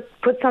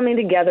 put something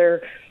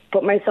together,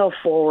 put myself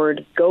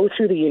forward, go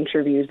through the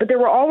interviews. But there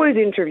were always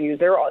interviews.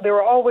 There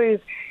were always,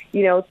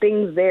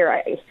 things there.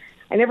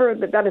 I never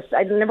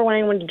want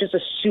anyone to just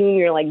assume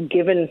you're like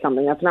given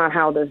something. That's not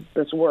how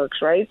this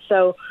works, right?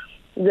 So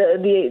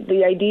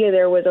the idea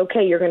there was,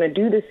 okay, you're going to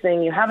do this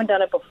thing. You haven't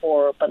done it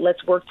before, but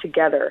let's work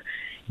together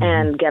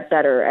and get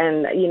better.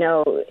 And, in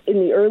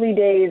the early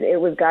days, it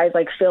was guys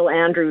like Phil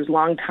Andrews,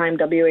 longtime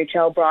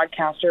WHL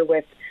broadcaster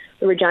with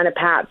the Regina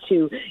Pats,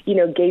 who,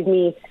 gave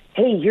me,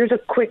 hey, here's a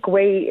quick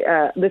way.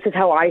 This is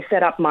how I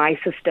set up my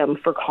system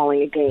for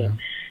calling a game.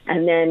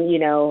 And then,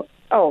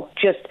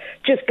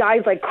 just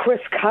guys like Chris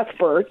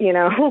Cuthbert,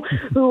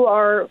 who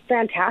are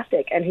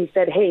fantastic. And he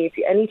said, hey,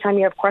 anytime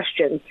you have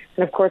questions,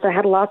 and of course I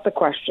had lots of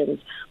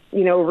questions,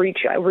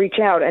 reach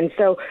out. And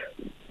so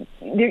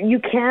you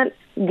can't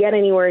get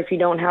anywhere if you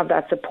don't have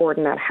that support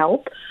and that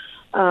help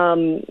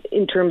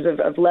in terms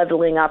of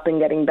leveling up and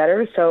getting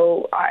better.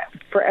 So I'm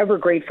forever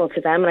grateful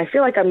to them. And I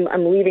feel like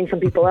I'm leaving some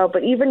people out,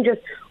 but even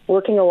just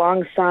working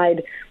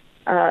alongside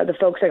the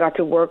folks I got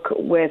to work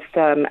with,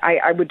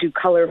 I would do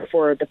color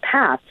for the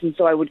Pats, and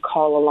so I would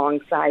call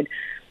alongside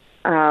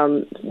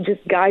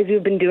just guys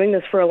who've been doing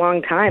this for a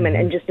long time,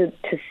 and just to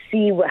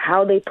see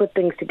how they put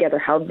things together,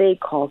 how they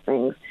call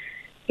things.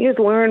 You just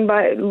learn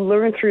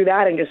through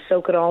that and just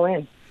soak it all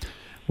in.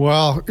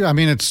 Well,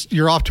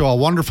 you're off to a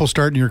wonderful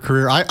start in your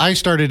career. I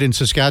started in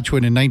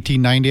Saskatchewan in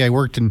 1990. I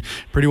worked in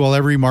pretty well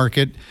every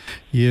market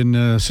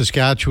in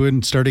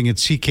Saskatchewan, starting at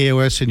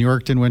CKOS in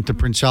Yorkton, went to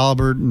Prince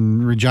Albert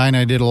and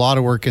Regina. I did a lot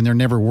of work in there,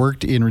 never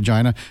worked in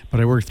Regina,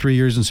 but I worked 3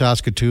 years in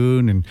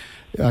Saskatoon. And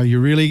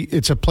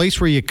it's a place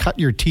where you cut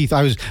your teeth.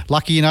 I was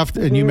lucky enough,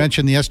 and you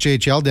mentioned the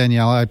SJHL,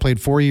 Danielle. I played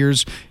 4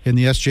 years in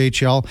the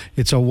SJHL.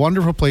 It's a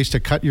wonderful place to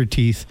cut your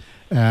teeth.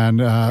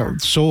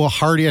 And so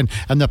hardy, and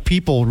the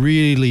people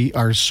really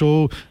are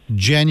so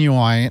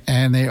genuine,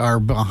 and they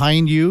are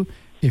behind you.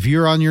 If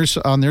you're on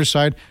their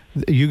side,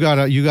 you got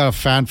a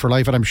fan for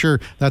life, and I'm sure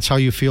that's how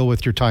you feel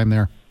with your time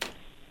there.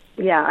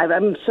 Yeah,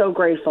 I'm so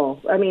grateful.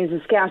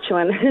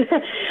 Saskatchewan.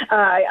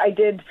 I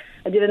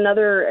did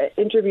another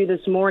interview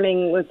this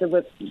morning with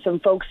some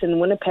folks in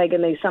Winnipeg,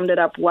 and they summed it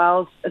up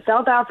well.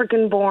 South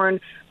African-born,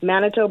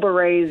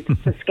 Manitoba-raised,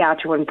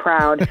 Saskatchewan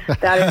proud.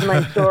 That is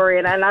my story,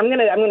 and I'm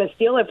gonna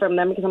steal it from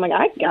them, because I'm like,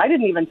 I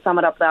didn't even sum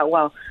it up that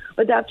well.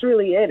 But that's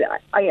really it.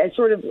 I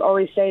sort of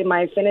always say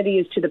my affinity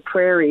is to the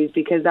prairies,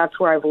 because that's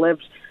where I've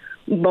lived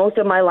most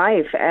of my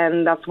life,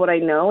 and that's what I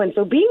know. And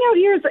so being out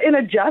here is an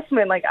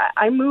adjustment. Like,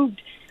 I moved.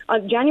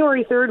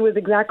 January 3rd was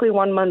exactly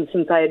 1 month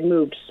since I had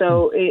moved.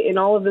 So in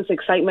all of this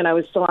excitement, I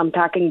was still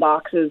unpacking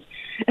boxes,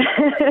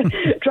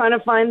 trying to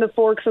find the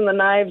forks and the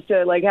knives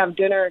to have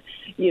dinner,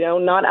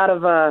 not out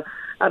of a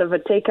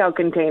takeout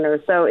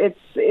container. So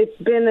it's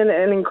been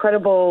an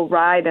incredible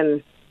ride,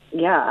 and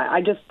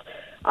I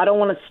don't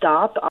want to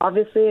stop.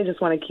 Obviously, I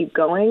just want to keep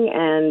going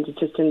and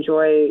just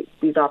enjoy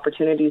these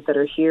opportunities that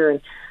are here.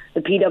 And the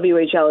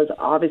PWHL is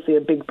obviously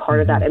a big part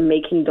of that, and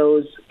making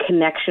those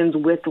connections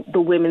with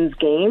the women's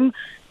game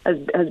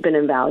has been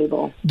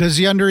invaluable. Does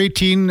the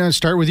under-18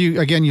 start with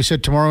you? Again, you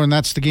said tomorrow, and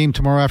that's the game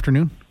tomorrow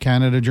afternoon,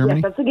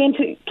 Canada-Germany? Yes, that's the game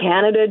to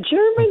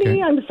Canada-Germany.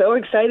 Okay. I'm so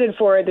excited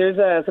for it. There's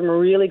some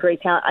really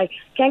great talent. I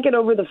can't get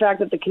over the fact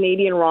that the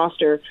Canadian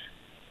roster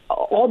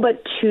all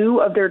but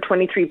 2 of their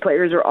 23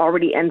 players are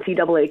already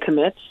NCAA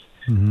commits.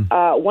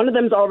 Mm-hmm. One of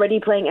them's already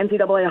playing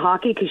NCAA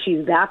hockey because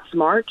she's that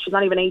smart. She's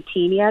not even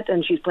 18 yet,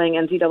 and she's playing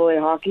NCAA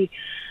hockey.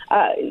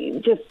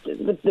 Just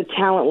the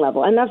talent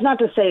level. And that's not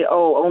to say,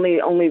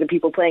 only the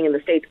people playing in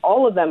the States.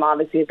 All of them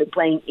obviously have been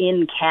playing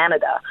in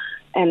Canada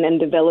and then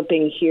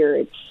developing here.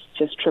 It's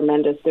just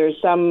tremendous. There's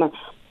some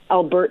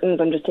Albertans.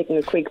 I'm just taking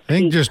a quick peek. I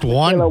think just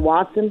one. Michaela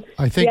Watson.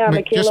 I think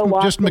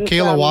just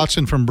Michaela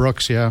Watson from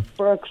Brooks, yeah.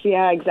 Brooks,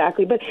 yeah,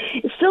 exactly. But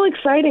it's still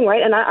exciting,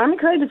 right? And I'm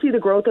excited to see the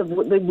growth of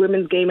the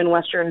women's game in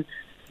Western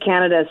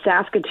Canada.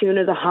 Saskatoon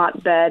is a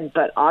hotbed,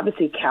 but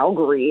obviously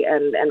Calgary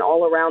and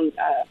all around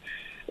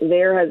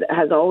there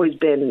has always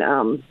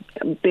been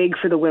big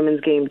for the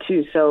women's game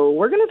too. So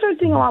we're going to start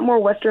seeing a lot more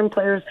Western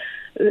players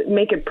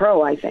make it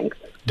pro, I think.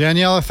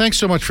 Daniela, thanks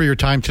so much for your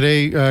time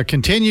today.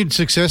 Continued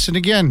success, and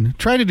again,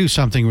 try to do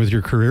something with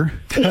your career.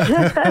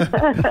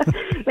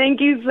 Thank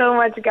you so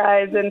much,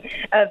 guys, and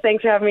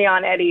thanks for having me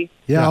on, Eddie.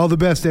 Yeah, all the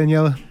best,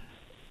 Daniela.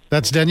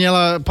 That's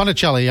Daniela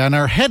Ponticelli, and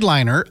our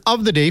headliner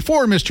of the day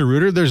for Mr.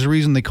 Rooter. There's a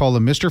reason they call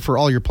him Mr. for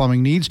all your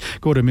plumbing needs.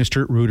 Go to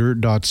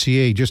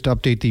mrrooter.ca. Just to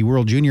update the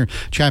World Junior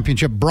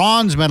Championship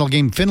bronze medal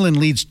game. Finland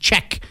leads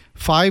Czech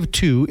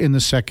 5-2 in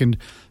the second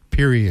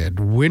period.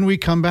 When we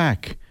come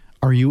back,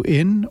 are you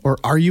in or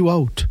are you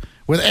out?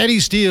 With Eddie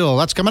Steele.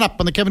 That's coming up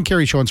on the Kevin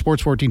Karius Show on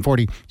Sports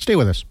 1440. Stay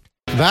with us.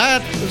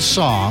 This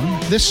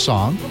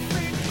song,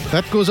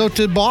 that goes out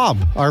to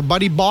Bob, our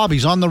buddy Bob.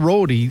 He's on the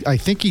road. I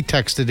think he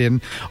texted in,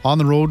 on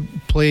the road,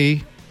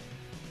 play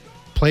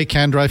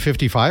Can Drive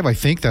 55. I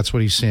think that's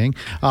what he's saying.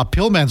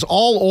 Pillman's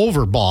all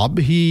over Bob.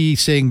 He's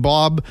saying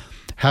Bob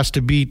has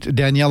to beat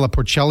Daniela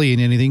Porcelli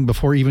in anything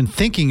before even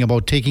thinking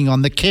about taking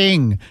on the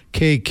King,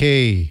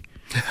 KK.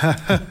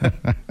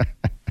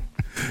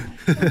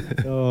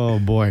 Oh,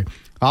 boy.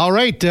 All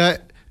right.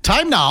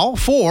 Time now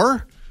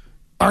for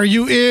Are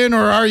You In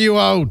or Are You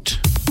Out?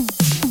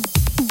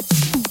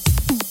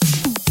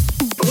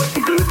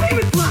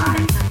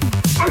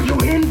 Are you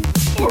in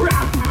or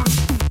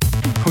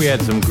out? We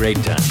had some great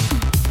times.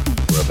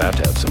 We're about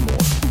to have some more.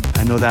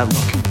 I know that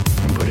look.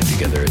 I'm putting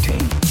together a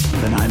team.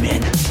 Then I'm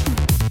in.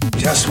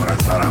 Just when I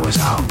thought I was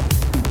out,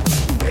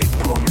 they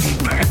pulled me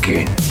back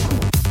in.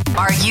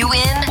 Are you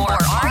in or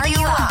are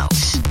you out?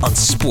 On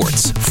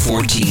Sports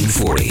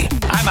 1440.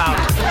 I'm out.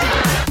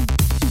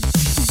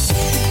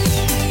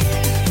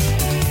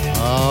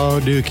 Oh,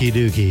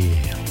 Dookie.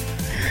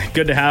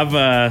 Good to have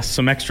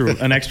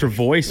an extra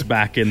voice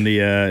back in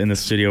the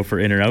studio for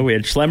In or Out. We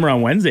had Schlemmer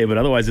on Wednesday, but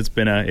otherwise it's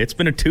been a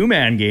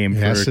 2-man game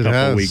for a couple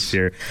of weeks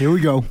here. Here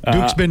we go.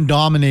 Duke's been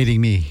dominating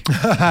me.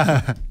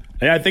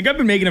 Yeah, I think I've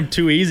been making them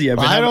too easy. I've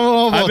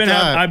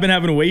been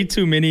having way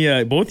too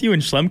many. Both you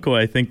and Schlemko,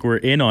 I think, were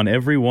in on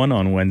every one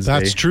on Wednesday.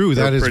 That's true.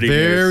 That is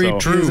very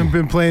true. He hasn't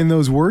been playing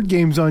those word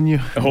games on you.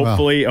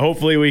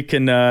 Hopefully we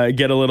can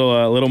get a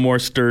little more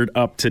stirred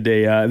up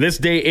today. This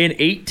day in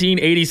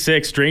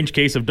 1886, Strange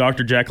Case of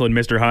Dr. Jekyll and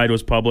Mr. Hyde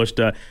was published.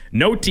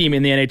 No team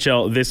in the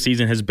NHL this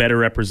season has better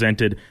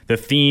represented the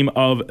theme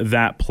of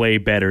that play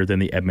better than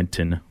the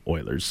Edmonton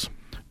Oilers.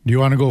 Do you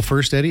want to go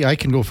first, Eddie? I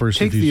can go first.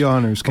 Take the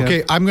honors, Kev.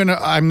 Okay, I'm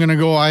gonna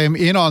go. I am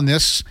in on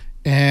this.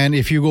 And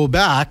if you go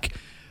back,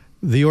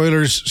 the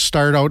Oilers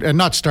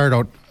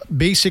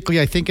basically,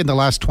 I think in the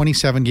last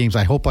 27 games,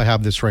 I hope I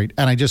have this right.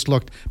 And I just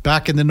looked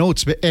back in the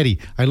notes, Eddie.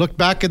 I looked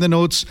back in the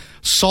notes.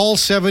 Saul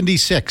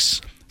 76.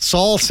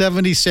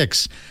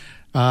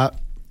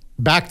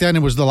 Back then,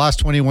 it was the last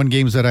 21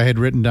 games that I had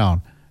written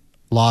down.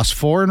 Lost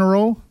 4 in a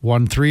row,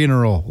 won 3 in a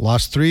row.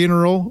 Lost 3 in a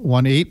row,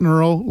 won 8 in a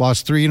row,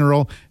 lost 3 in a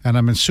row. And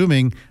I'm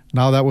assuming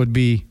now that would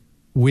be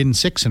win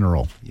 6 in a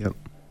row. Yep.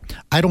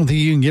 I don't think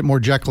you can get more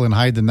Jekyll and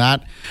Hyde than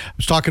that. I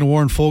was talking to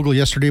Warren Fogle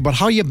yesterday about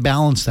how you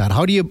balance that.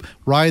 How do you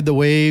ride the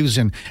waves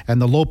and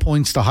the low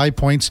points, the high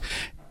points,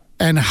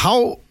 and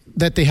how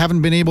that they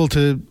haven't been able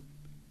to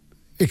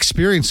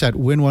experience that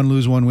win 1,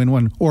 lose 1, win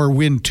 1, or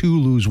win 2,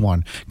 lose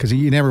 1, because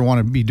you never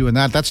want to be doing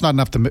that. That's not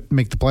enough to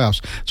make the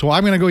playoffs. So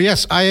I'm going to go,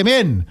 yes, I am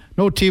in.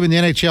 No team in the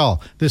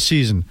NHL this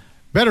season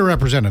better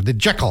represented the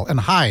Jekyll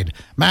and Hyde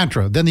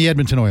mantra than the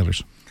Edmonton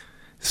Oilers.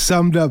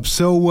 Summed up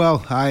so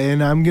well.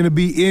 I'm going to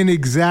be in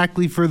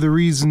exactly for the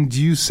reasons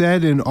you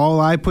said, and all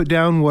I put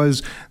down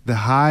was the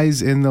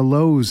highs and the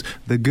lows,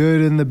 the good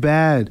and the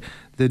bad,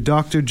 the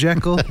Dr.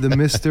 Jekyll, the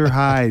Mr.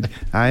 Hyde.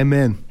 I'm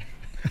in.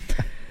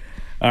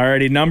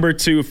 Alrighty, number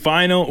 2,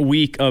 final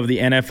week of the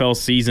NFL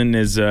season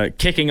is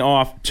kicking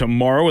off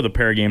tomorrow with a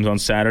pair of games on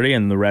Saturday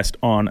and the rest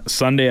on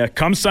Sunday.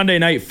 Come Sunday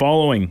night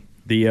following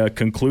the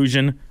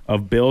conclusion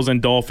of Bills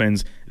and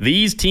Dolphins,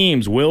 these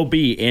teams will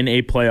be in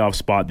a playoff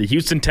spot. The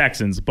Houston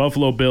Texans,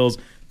 Buffalo Bills,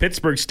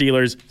 Pittsburgh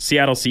Steelers,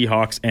 Seattle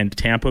Seahawks, and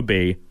Tampa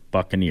Bay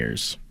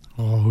Buccaneers.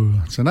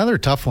 Oh, it's another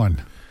tough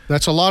one.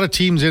 That's a lot of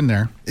teams in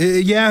there.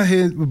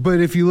 But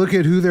if you look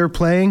at who they're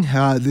playing,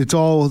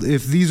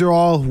 if these are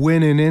all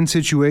win and in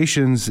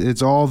situations,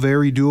 it's all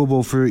very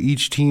doable for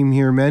each team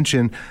here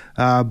mentioned.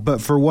 But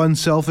for one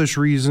selfish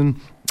reason,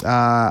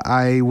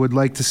 I would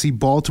like to see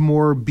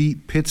Baltimore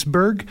beat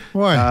Pittsburgh.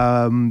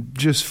 Why?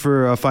 Just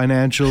for a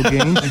financial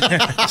gain.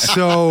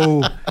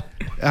 So,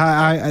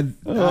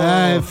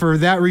 for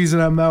that reason,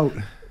 I'm out.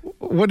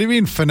 What do you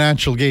mean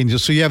financial gain?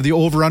 Just so you have the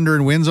over-under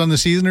and wins on the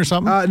season or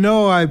something?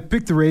 No, I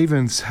picked the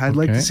Ravens. I'd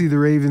like to see the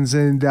Ravens,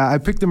 and I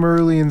picked them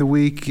early in the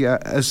week,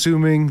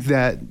 assuming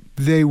that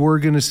they were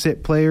going to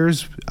sit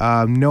players,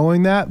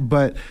 knowing that.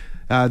 But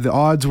the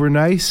odds were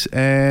nice,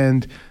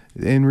 and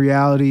in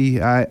reality,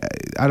 I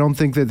don't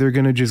think that they're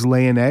going to just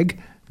lay an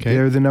egg. Okay.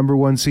 They're the number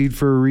 1 seed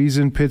for a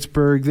reason.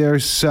 Pittsburgh, they're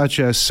such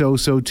a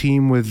so-so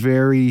team with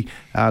very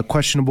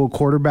questionable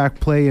quarterback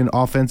play and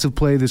offensive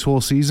play this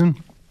whole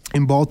season.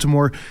 In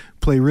Baltimore,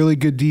 play really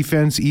good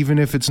defense, even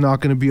if it's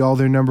not going to be all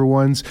their number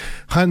ones.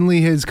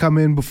 Huntley has come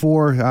in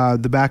before,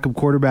 the backup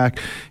quarterback.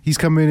 He's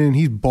come in and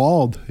he's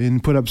balled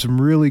and put up some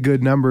really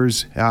good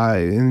numbers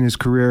in his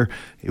career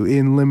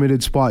in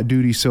limited spot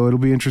duty. So it'll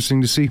be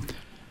interesting to see.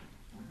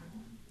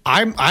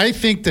 I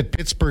think that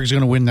Pittsburgh's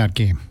going to win that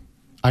game.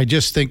 I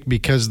just think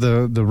because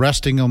the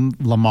resting of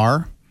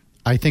Lamar,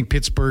 I think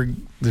Pittsburgh,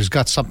 there's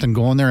got something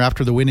going there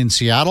after the win in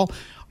Seattle.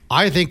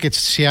 I think it's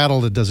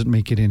Seattle that doesn't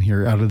make it in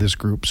here out of this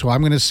group. So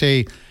I'm going to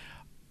say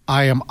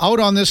I am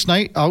out on this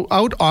night,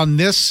 out on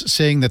this,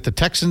 saying that the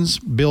Texans,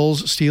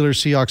 Bills,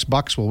 Steelers, Seahawks,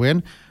 Bucks will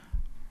win.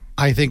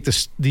 I think the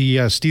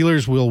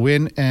Steelers will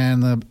win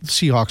and the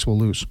Seahawks will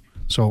lose.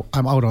 So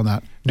I'm out on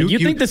that. Do you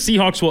think the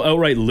Seahawks will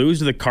outright lose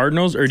to the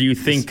Cardinals, or do you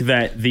think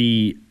that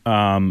the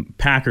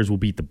Packers will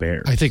beat the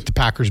Bears? I think the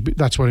Packers.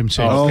 That's what I'm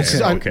saying. Oh, okay.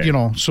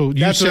 So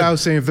that's what I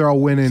was saying. If they're all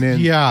winning in,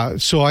 yeah.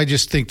 So I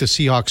just think the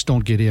Seahawks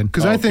don't get in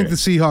because I think the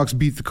Seahawks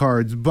beat the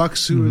Cards.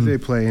 Bucks. Who are they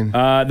playing?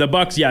 The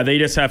Bucks. Yeah, they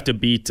just have to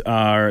beat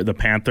the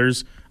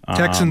Panthers.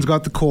 Texans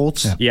got the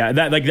Colts. Yeah,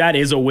 that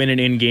is a win and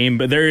in game,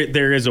 but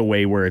there is a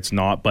way where it's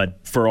not.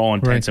 But for all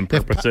intents and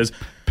purposes,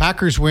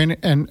 Packers win,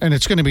 and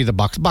it's going to be the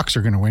Bucks. Bucks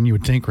are going to win, you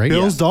would think, right?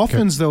 Bills,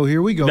 Dolphins, though.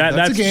 Here we go.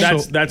 That's a game.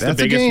 That's the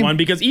biggest one,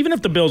 because even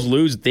if the Bills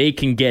lose, they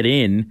can get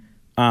in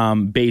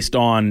based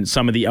on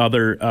some of the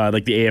other,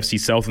 like the AFC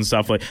South and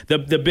stuff. Like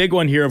the big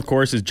one here, of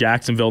course, is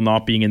Jacksonville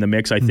not being in the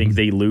mix. I think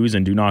they lose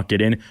and do not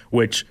get in,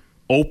 which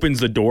opens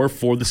the door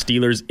for the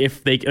Steelers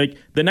if they like.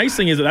 The nice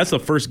thing is that's the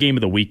first game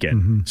of the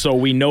weekend, so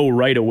we know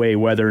right away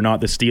whether or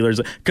not the Steelers,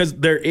 because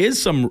there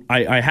is some,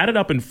 I had it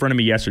up in front of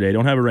me yesterday, I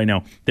don't have it right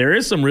now, there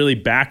is some really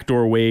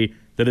backdoor way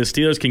that the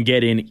Steelers can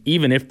get in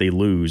even if they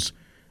lose.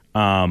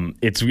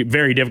 It's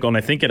very difficult, and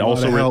I think it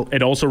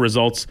also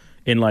results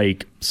in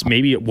like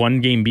maybe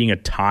one game being a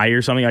tie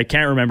or something. I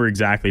can't remember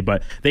exactly,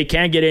 but they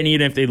can get in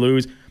even if they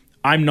lose.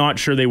 I'm not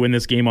sure they win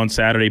this game on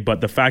Saturday, but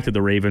the fact that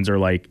the Ravens are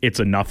like, it's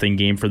a nothing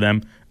game for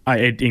them,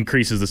 it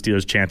increases the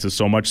Steelers' chances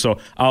so much. So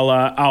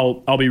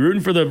I'll be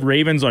rooting for the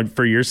Ravens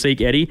for your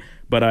sake, Eddie.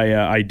 But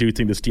I do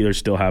think the Steelers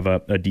still have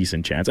a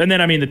decent chance. And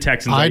then the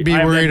Texans. I'd be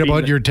worried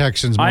about your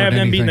Texans. I have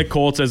them beating the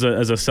Colts as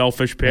a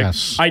selfish pick.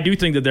 Yes. I do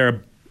think that they're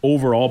an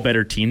overall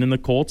better team than the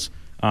Colts.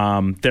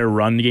 Their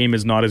run game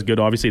is not as good.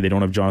 Obviously, they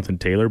don't have Jonathan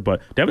Taylor,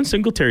 but Devin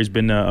Singletary's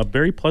been a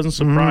very pleasant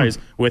surprise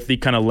with the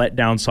kind of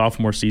let-down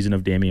sophomore season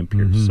of Dameon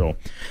Pierce. So,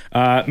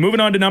 moving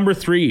on to number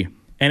 3,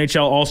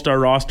 NHL All-Star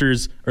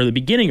rosters, or the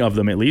beginning of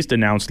them at least,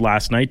 announced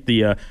last night.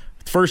 The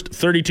first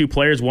 32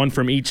 players, one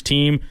from each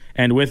team.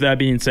 And with that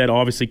being said,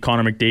 obviously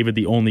Connor McDavid,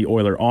 the only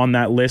Oiler on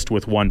that list,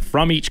 with one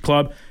from each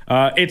club.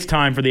 It's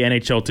time for the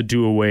NHL to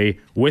do away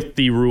with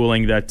the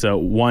ruling that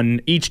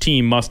each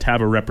team must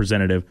have a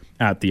representative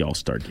at the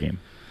All-Star game.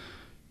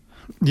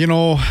 You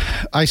know,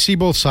 I see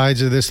both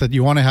sides of this, that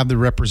you want to have the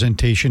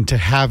representation to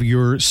have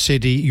your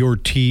city, your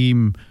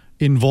team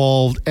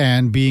involved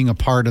and being a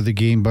part of the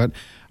game. But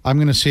I'm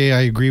going to say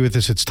I agree with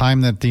this. It's time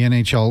that the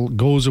NHL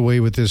goes away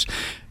with this.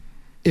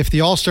 If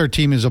the All-Star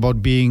team is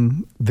about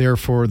being there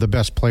for the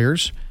best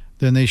players,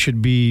 then they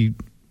should be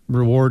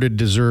rewarded,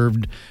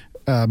 deserved,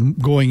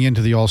 going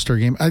into the All-Star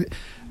game.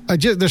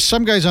 There's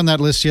some guys on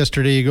that list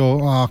yesterday. You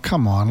go, oh,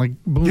 come on, like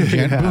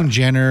Boone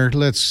Jenner.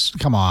 Let's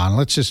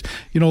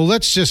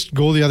just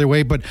go the other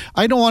way. But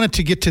I don't want it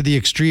to get to the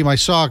extreme. I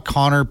saw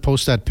Connor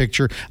post that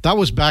picture. That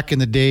was back in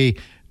the day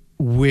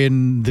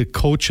when the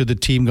coach of the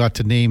team got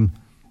to name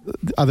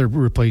other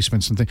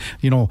replacements and things.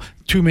 You know,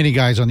 too many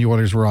guys on the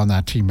Oilers were on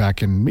that team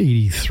back in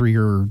 83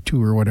 or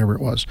 2 or whatever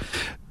it was.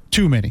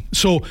 Too many.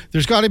 So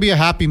there's got to be a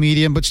happy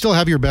medium, but still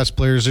have your best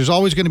players. There's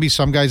always going to be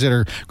some guys that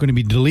are going to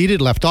be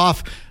deleted, left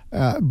off.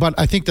 But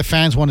I think the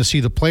fans want to see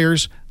the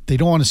players. They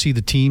don't want to see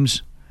the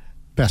team's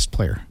best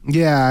player.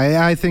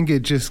 Yeah, I think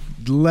it just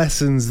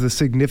lessens the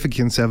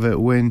significance of it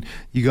when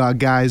you got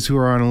guys who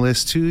are on a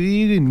list who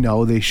you didn't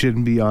know they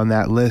shouldn't be on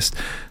that list.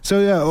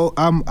 So yeah,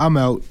 I'm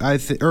out.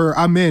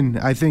 I'm in.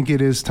 I think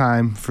it is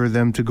time for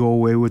them to go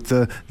away with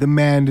the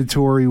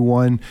mandatory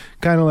one,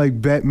 kind of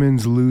like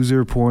Bettman's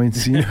loser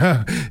points. You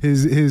know,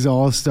 his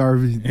All-Star,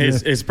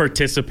 his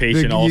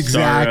participation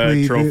All-Star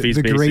trophies,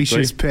 the basically.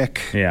 gracious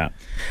pick. Yeah.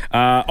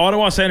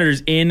 Ottawa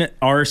Senators in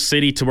our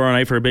city tomorrow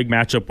night for a big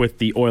matchup with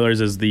the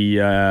Oilers as the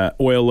the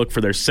Oil look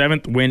for their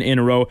 7th win in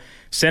a row.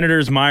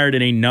 Senators mired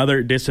in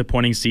another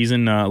disappointing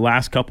season.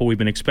 Last couple, we've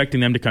been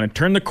expecting them to kind of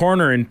turn the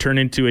corner and turn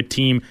into a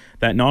team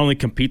that not only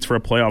competes for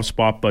a playoff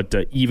spot, but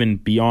even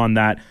beyond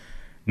that.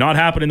 Not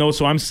happening, though,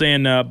 so I'm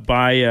saying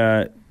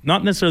by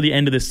not necessarily the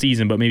end of the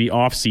season, but maybe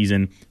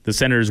off-season, the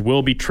Senators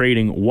will be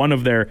trading one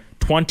of their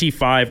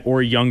 25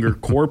 or younger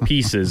core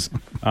pieces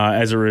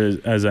as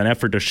an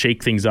effort to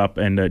shake things up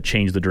and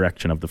change the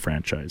direction of the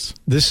franchise.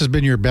 This has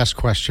been your best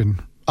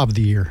question of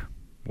the year.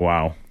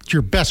 Wow. It's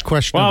your best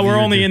question. Well, we're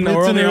only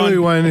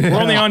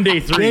on day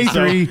 3.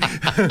 Day 3.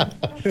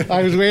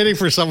 I was waiting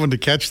for someone to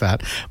catch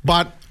that.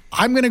 But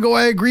I'm going to go,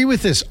 I agree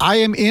with this. I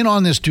am in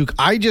on this, Duke.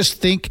 I just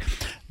think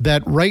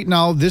that right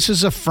now this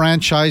is a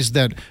franchise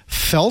that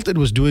felt it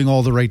was doing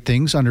all the right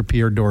things under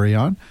Pierre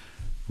Dorion.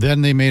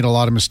 Then they made a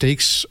lot of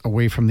mistakes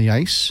away from the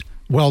ice.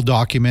 Well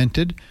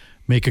documented.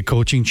 Make a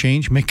coaching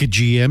change. Make a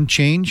GM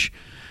change.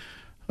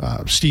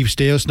 Steve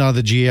Staios, now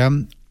the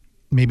GM,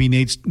 maybe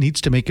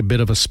needs to make a bit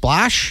of a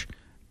splash.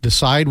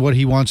 Decide what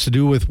he wants to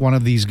do with one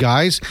of these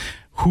guys.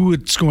 Who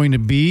it's going to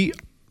be.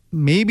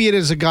 Maybe it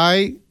is a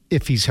guy,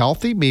 if he's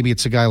healthy, maybe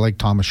it's a guy like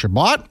Thomas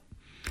Chabot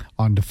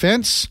on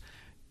defense.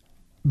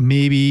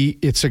 Maybe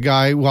it's a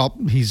guy, well,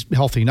 he's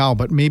healthy now,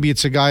 but maybe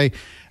it's a guy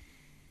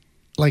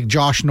like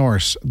Josh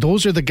Norris.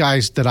 Those are the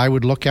guys that I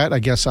would look at, I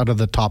guess, out of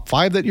the top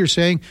 5 that you're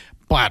saying.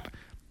 But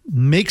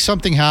make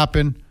something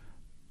happen.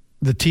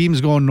 The team's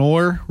going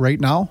nowhere right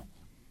now.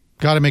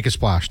 Got to make a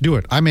splash. Do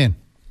it. I'm in.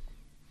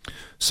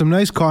 Some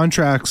nice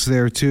contracts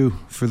there, too,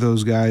 for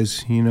those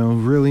guys. You know,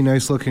 really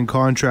nice looking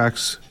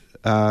contracts.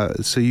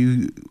 So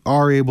you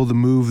are able to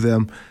move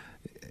them.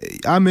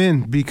 I'm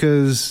in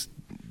because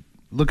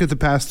look at the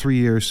past 3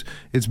 years.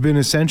 It's been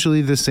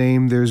essentially the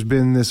same. There's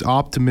been this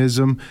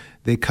optimism.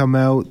 They come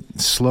out,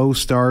 slow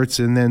starts,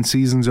 and then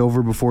season's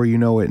over before you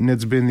know it. And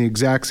it's been the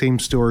exact same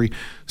story.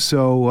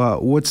 So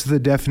what's the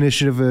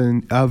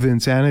definition of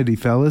insanity,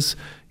 fellas?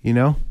 You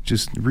know,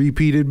 just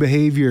repeated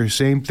behavior,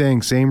 same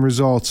thing, same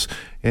results.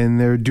 And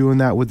they're doing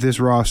that with this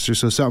roster.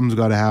 So something's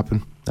got to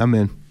happen. I'm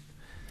in.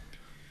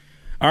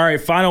 All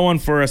right, final one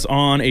for us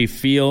on a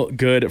Feel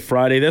Good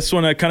Friday. This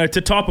one kind of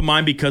to top of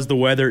mind because the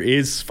weather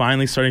is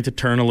finally starting to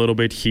turn a little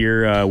bit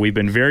here. We've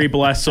been very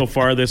blessed so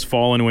far this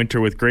fall and winter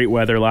with great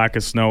weather, lack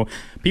of snow.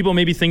 People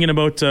may be thinking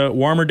about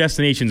warmer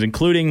destinations,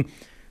 including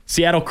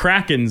Seattle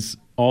Kraken's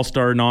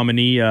All-Star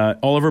nominee,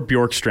 Oliver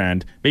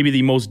Bjorkstrand. Maybe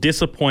the most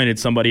disappointed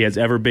somebody has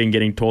ever been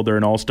getting told they're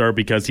an All-Star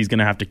because he's going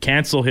to have to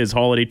cancel his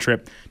holiday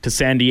trip to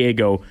San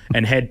Diego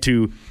and head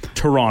to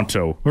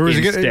Toronto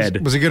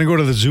instead. Was he going to go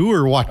to the zoo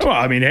or what? Well,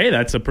 I mean, hey,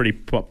 that's a pretty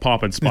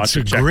poppin' spot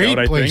to check out,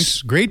 I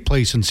think. Great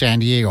place in San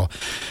Diego.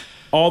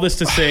 All this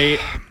to say,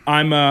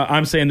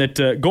 I'm saying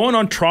that going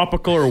on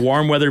tropical or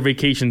warm weather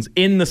vacations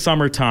in the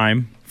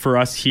summertime for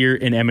us here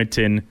in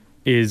Edmonton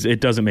it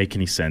doesn't make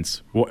any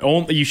sense.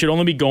 You should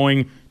only be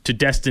going to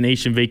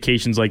destination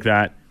vacations like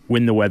that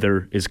when the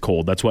weather is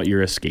cold. That's what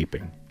you're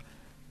escaping.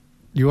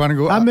 You want to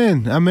go? I'm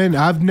in.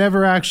 I've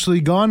never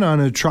actually gone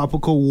on a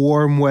tropical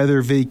warm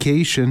weather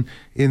vacation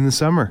in the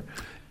summer.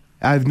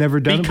 I've never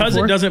done it before. Because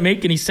it doesn't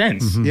make any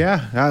sense. Mm-hmm.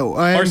 Yeah.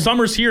 Our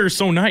summers here are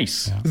so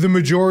nice. Yeah. The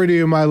majority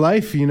of my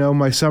life,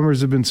 my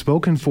summers have been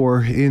spoken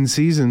for in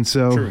season.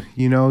 So,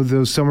 True.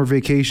 Those summer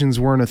vacations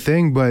weren't a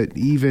thing. But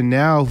even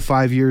now,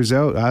 5 years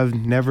out, I've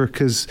never,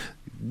 because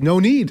no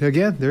need.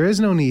 Again, there is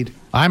no need.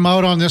 I'm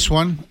out on this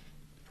one.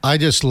 I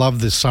just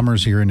love the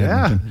summers here in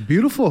Edmonton. Yeah,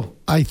 beautiful.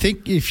 I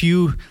think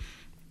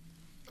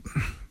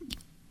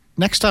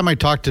next time I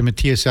talk to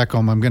Matthias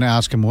Ekholm, I'm going to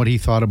ask him what he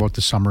thought about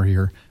the summer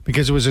here,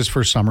 because it was his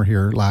first summer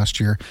here last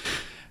year.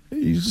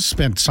 He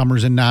spent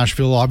summers in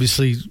Nashville,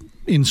 obviously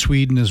in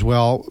Sweden as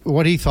well.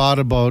 What he thought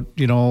about,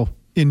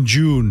 in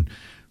June,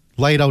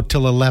 light out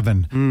till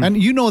 11.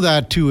 And you know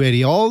that too,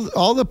 Eddie.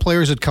 All the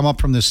players that come up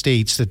from the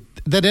States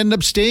that end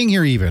up staying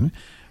here even,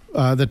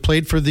 that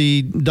played for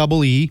the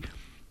Double E,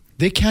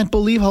 they can't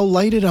believe how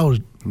light it out.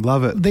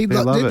 Love it.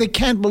 They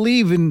can't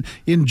believe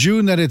in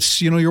June that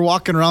it's, you're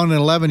walking around at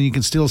 11 and you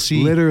can still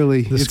see.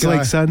 Literally. It's sky.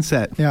 like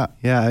sunset. Yeah.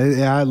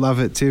 Yeah, I love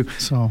it too.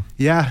 So,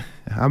 yeah,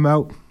 I'm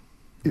out.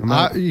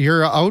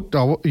 You're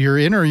out? You're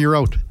in or you're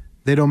out?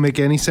 They don't make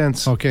any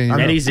sense. Okay.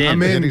 Eddie's in.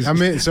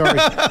 I'm in. Sorry.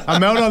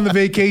 I'm out on the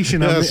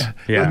vacation. Yes.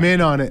 I'm in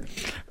on it.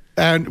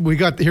 And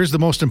here's the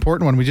most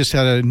important one. We just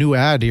had a new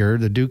ad here.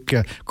 The Duke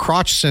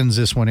Crotch sends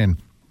this one in.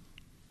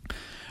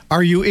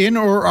 Are you in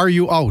or are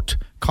you out?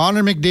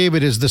 Connor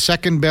McDavid is the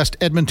second best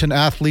Edmonton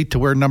athlete to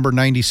wear number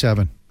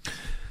 97.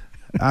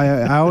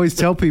 I always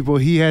tell people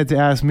he had to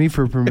ask me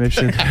for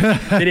permission.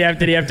 Did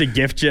he have to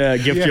gift you a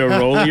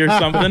rollie or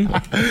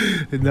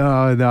something? No,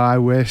 I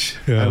wish.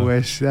 Yeah. I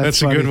wish.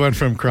 That's a good one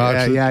from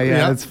Crotch. Yeah,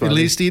 that's funny. At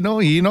least he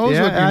knows what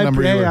your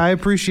number you were. I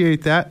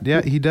appreciate that.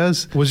 Yeah, he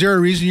does. Was there a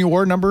reason you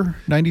wore number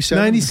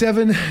 97?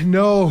 97?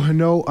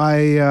 No.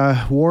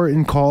 I wore it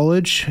in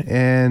college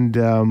and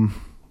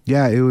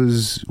Yeah, it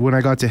was when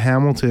I got to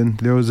Hamilton,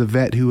 there was a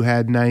vet who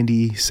had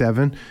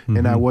 97,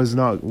 and I was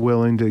not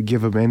willing to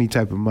give him any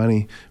type of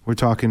money. We're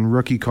talking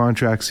rookie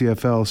contract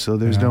CFL, so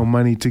there's no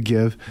money to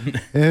give.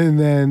 And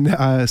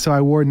then, so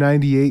I wore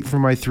 98 for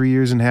my 3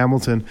 years in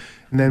Hamilton.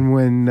 And then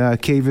when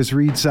Karius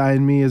Reed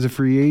signed me as a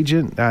free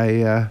agent,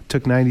 I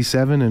took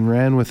 97 and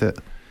ran with it.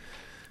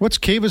 What's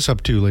Karius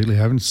up to lately? I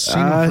haven't seen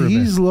him for a bit.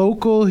 He's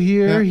local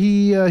here.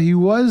 Yeah. He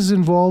was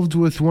involved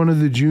with one of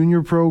the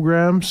junior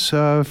programs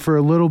for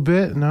a little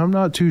bit, and I'm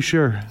not too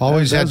sure.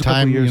 Always had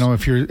time,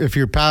 if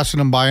you're passing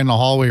him by in the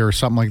hallway or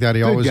something like that,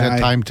 he always had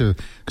time to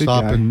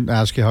stop and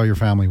ask you how your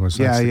family was.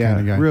 That's the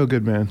kind of guy. Real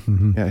good man.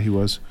 Mm-hmm. Yeah, he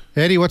was.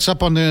 Eddie, what's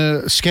up on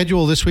the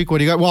schedule this week? What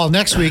do you got? Well,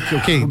 next week,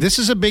 okay, this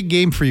is a big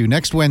game for you.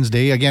 Next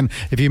Wednesday, again,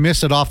 if you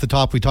missed it off the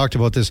top, we talked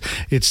about this.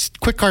 It's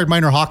Quick Card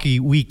Minor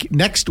Hockey Week.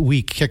 Next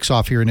week kicks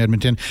off here in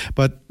Edmonton,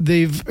 but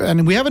we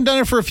haven't done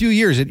it for a few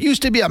years. It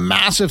used to be a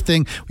massive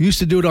thing. We used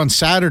to do it on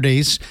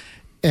Saturdays,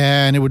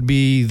 and it would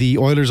be the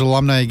Oilers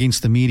alumni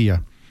against the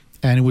media.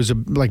 And it was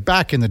like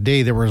back in the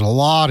day, there was a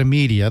lot of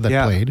media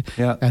that played.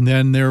 Yeah. And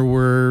then there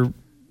were,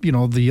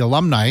 the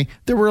alumni.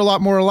 There were a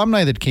lot more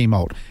alumni that came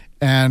out.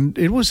 And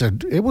it was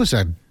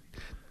a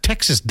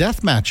Texas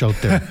death match out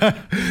there.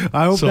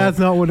 I hope that's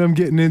not what I'm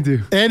getting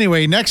into.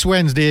 Anyway, next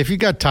Wednesday, if you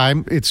got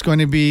time, it's going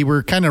to be,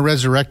 we're kind of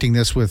resurrecting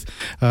this with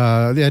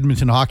the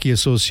Edmonton Hockey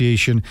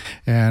Association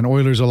and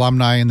Oilers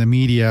alumni and the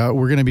media.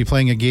 We're going to be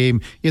playing a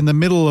game in the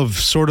middle of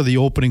sort of the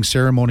opening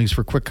ceremonies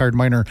for Quick Card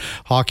Minor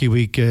Hockey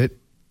Week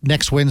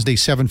next Wednesday,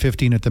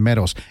 7:15 at the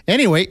Meadows.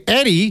 Anyway,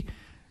 Eddie,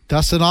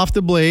 dusting off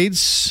the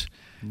blades.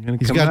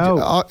 He's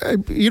got.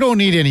 You don't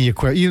need any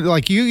equipment.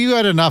 You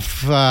got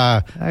enough.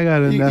 I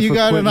got enough. You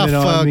got enough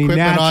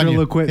equipment on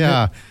you.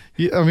 Equipment.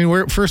 Yeah. I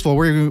mean, first of all,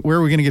 where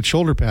are we going to get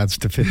shoulder pads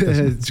to fit this?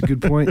 It's a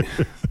good point.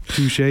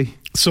 Touche.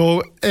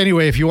 So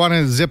anyway, if you want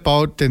to zip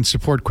out and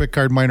support Quick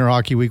Card Minor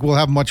Hockey Week, we'll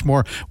have much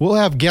more. We'll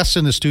have guests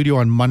in the studio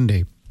on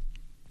Monday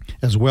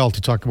as well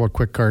to talk about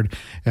Quick Card.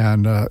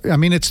 And I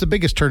mean, it's the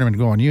biggest tournament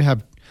going. You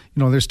have,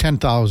 there's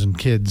 10,000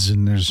 kids,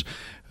 and there's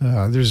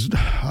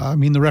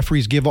the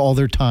referees give all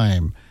their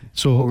time.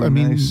 So,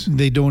 nice.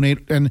 They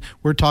donate, and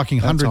we're talking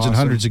hundreds and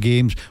hundreds of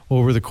games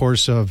over the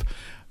course of,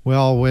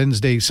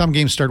 Wednesday. Some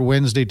games start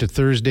Wednesday to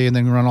Thursday and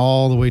then run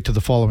all the way to the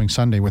following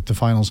Sunday with the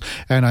finals.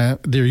 And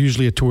they're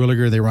usually a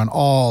Terwilliger. They run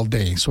all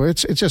day. So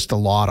it's just a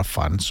lot of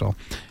fun. So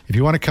if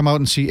you want to come out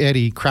and see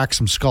Eddie crack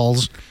some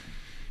skulls,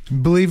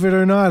 believe it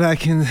or not, I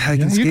can skate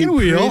you can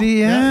wheel. Pretty.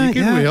 Yeah, you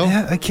can wheel.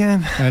 Yeah, I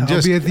can. And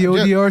I'll be at the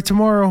ODR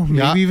tomorrow.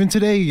 Maybe even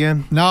today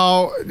again.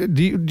 Now,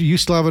 do you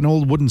still have an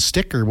old wooden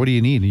stick, or what do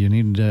you need? You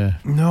need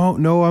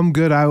No, I'm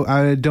good.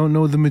 I don't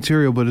know the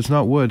material, but it's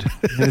not wood.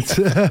 It's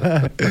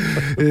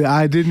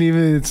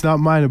it's not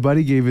mine. A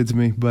buddy gave it to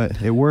me,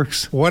 but it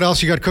works. What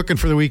else you got cooking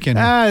for the weekend?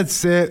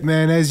 That's it,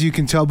 man. As you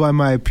can tell by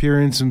my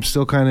appearance, I'm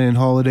still kind of in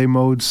holiday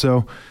mode,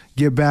 so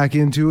get back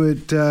into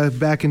it,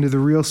 back into the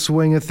real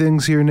swing of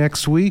things here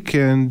next week,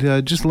 and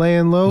just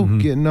laying low,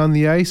 getting on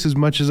the ice as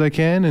much as I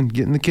can, and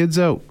getting the kids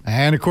out.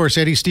 And, of course,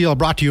 Eddie Steele,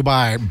 brought to you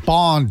by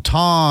Bon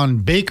Ton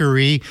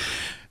Bakery.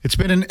 It's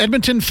been an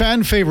Edmonton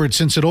fan favorite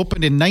since it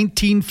opened in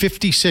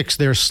 1956.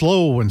 Their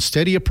slow and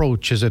steady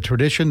approach is a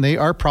tradition they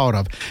are proud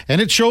of,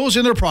 and it shows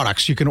in their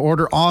products. You can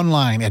order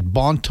online at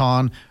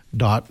bonton.ca.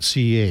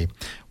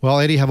 Well,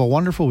 Eddie, have a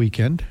wonderful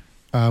weekend.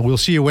 We'll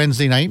see you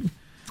Wednesday night.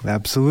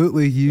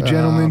 Absolutely. You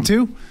gentlemen,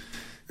 too?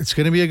 It's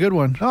going to be a good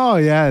one. Oh,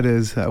 yeah, it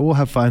is. We'll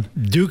have fun.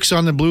 Duke's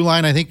on the blue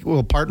line. I think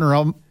we'll partner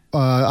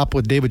up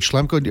with David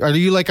Schlemko. Are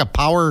you like a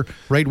power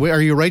right way?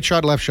 Are you right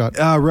shot, left shot?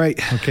 Right.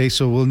 Okay,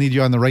 so we'll need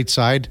you on the right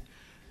side.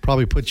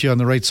 Probably put you on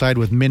the right side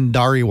with Min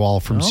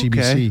Dhariwal from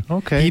CBC.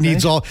 Okay. He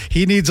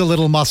needs a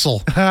little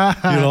muscle.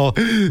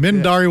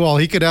 Min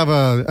Dhariwal, he could have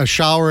a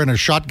shower and a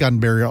shotgun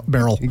barrel.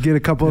 You get a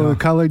couple of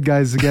colored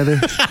guys together.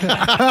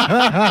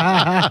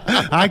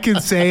 I can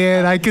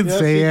say it.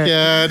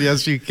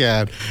 Yes, you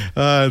can.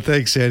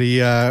 Thanks,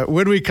 Eddie.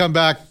 When we come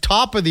back,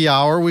 top of the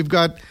hour, we've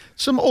got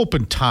some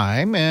open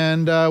time,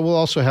 and we'll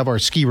also have our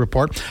ski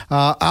report.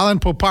 Alan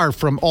Popard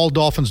from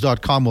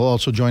alldolphins.com will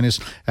also join us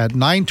at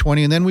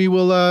 9:20, and then we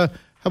will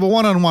have a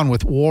one-on-one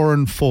with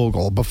Warren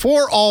Fogle.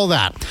 Before all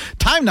that,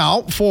 time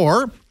now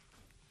for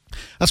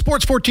a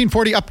Sports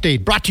 1440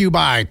 update brought to you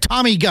by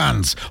Tommy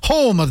Guns,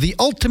 home of the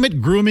ultimate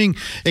grooming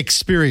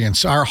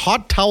experience. Our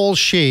hot towel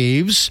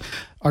shaves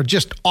are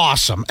just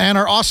awesome, and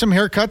our awesome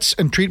haircuts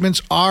and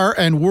treatments are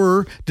and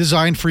were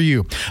designed for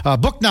you.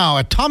 Book now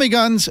at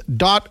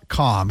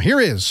TommyGuns.com. Here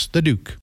is the Duke.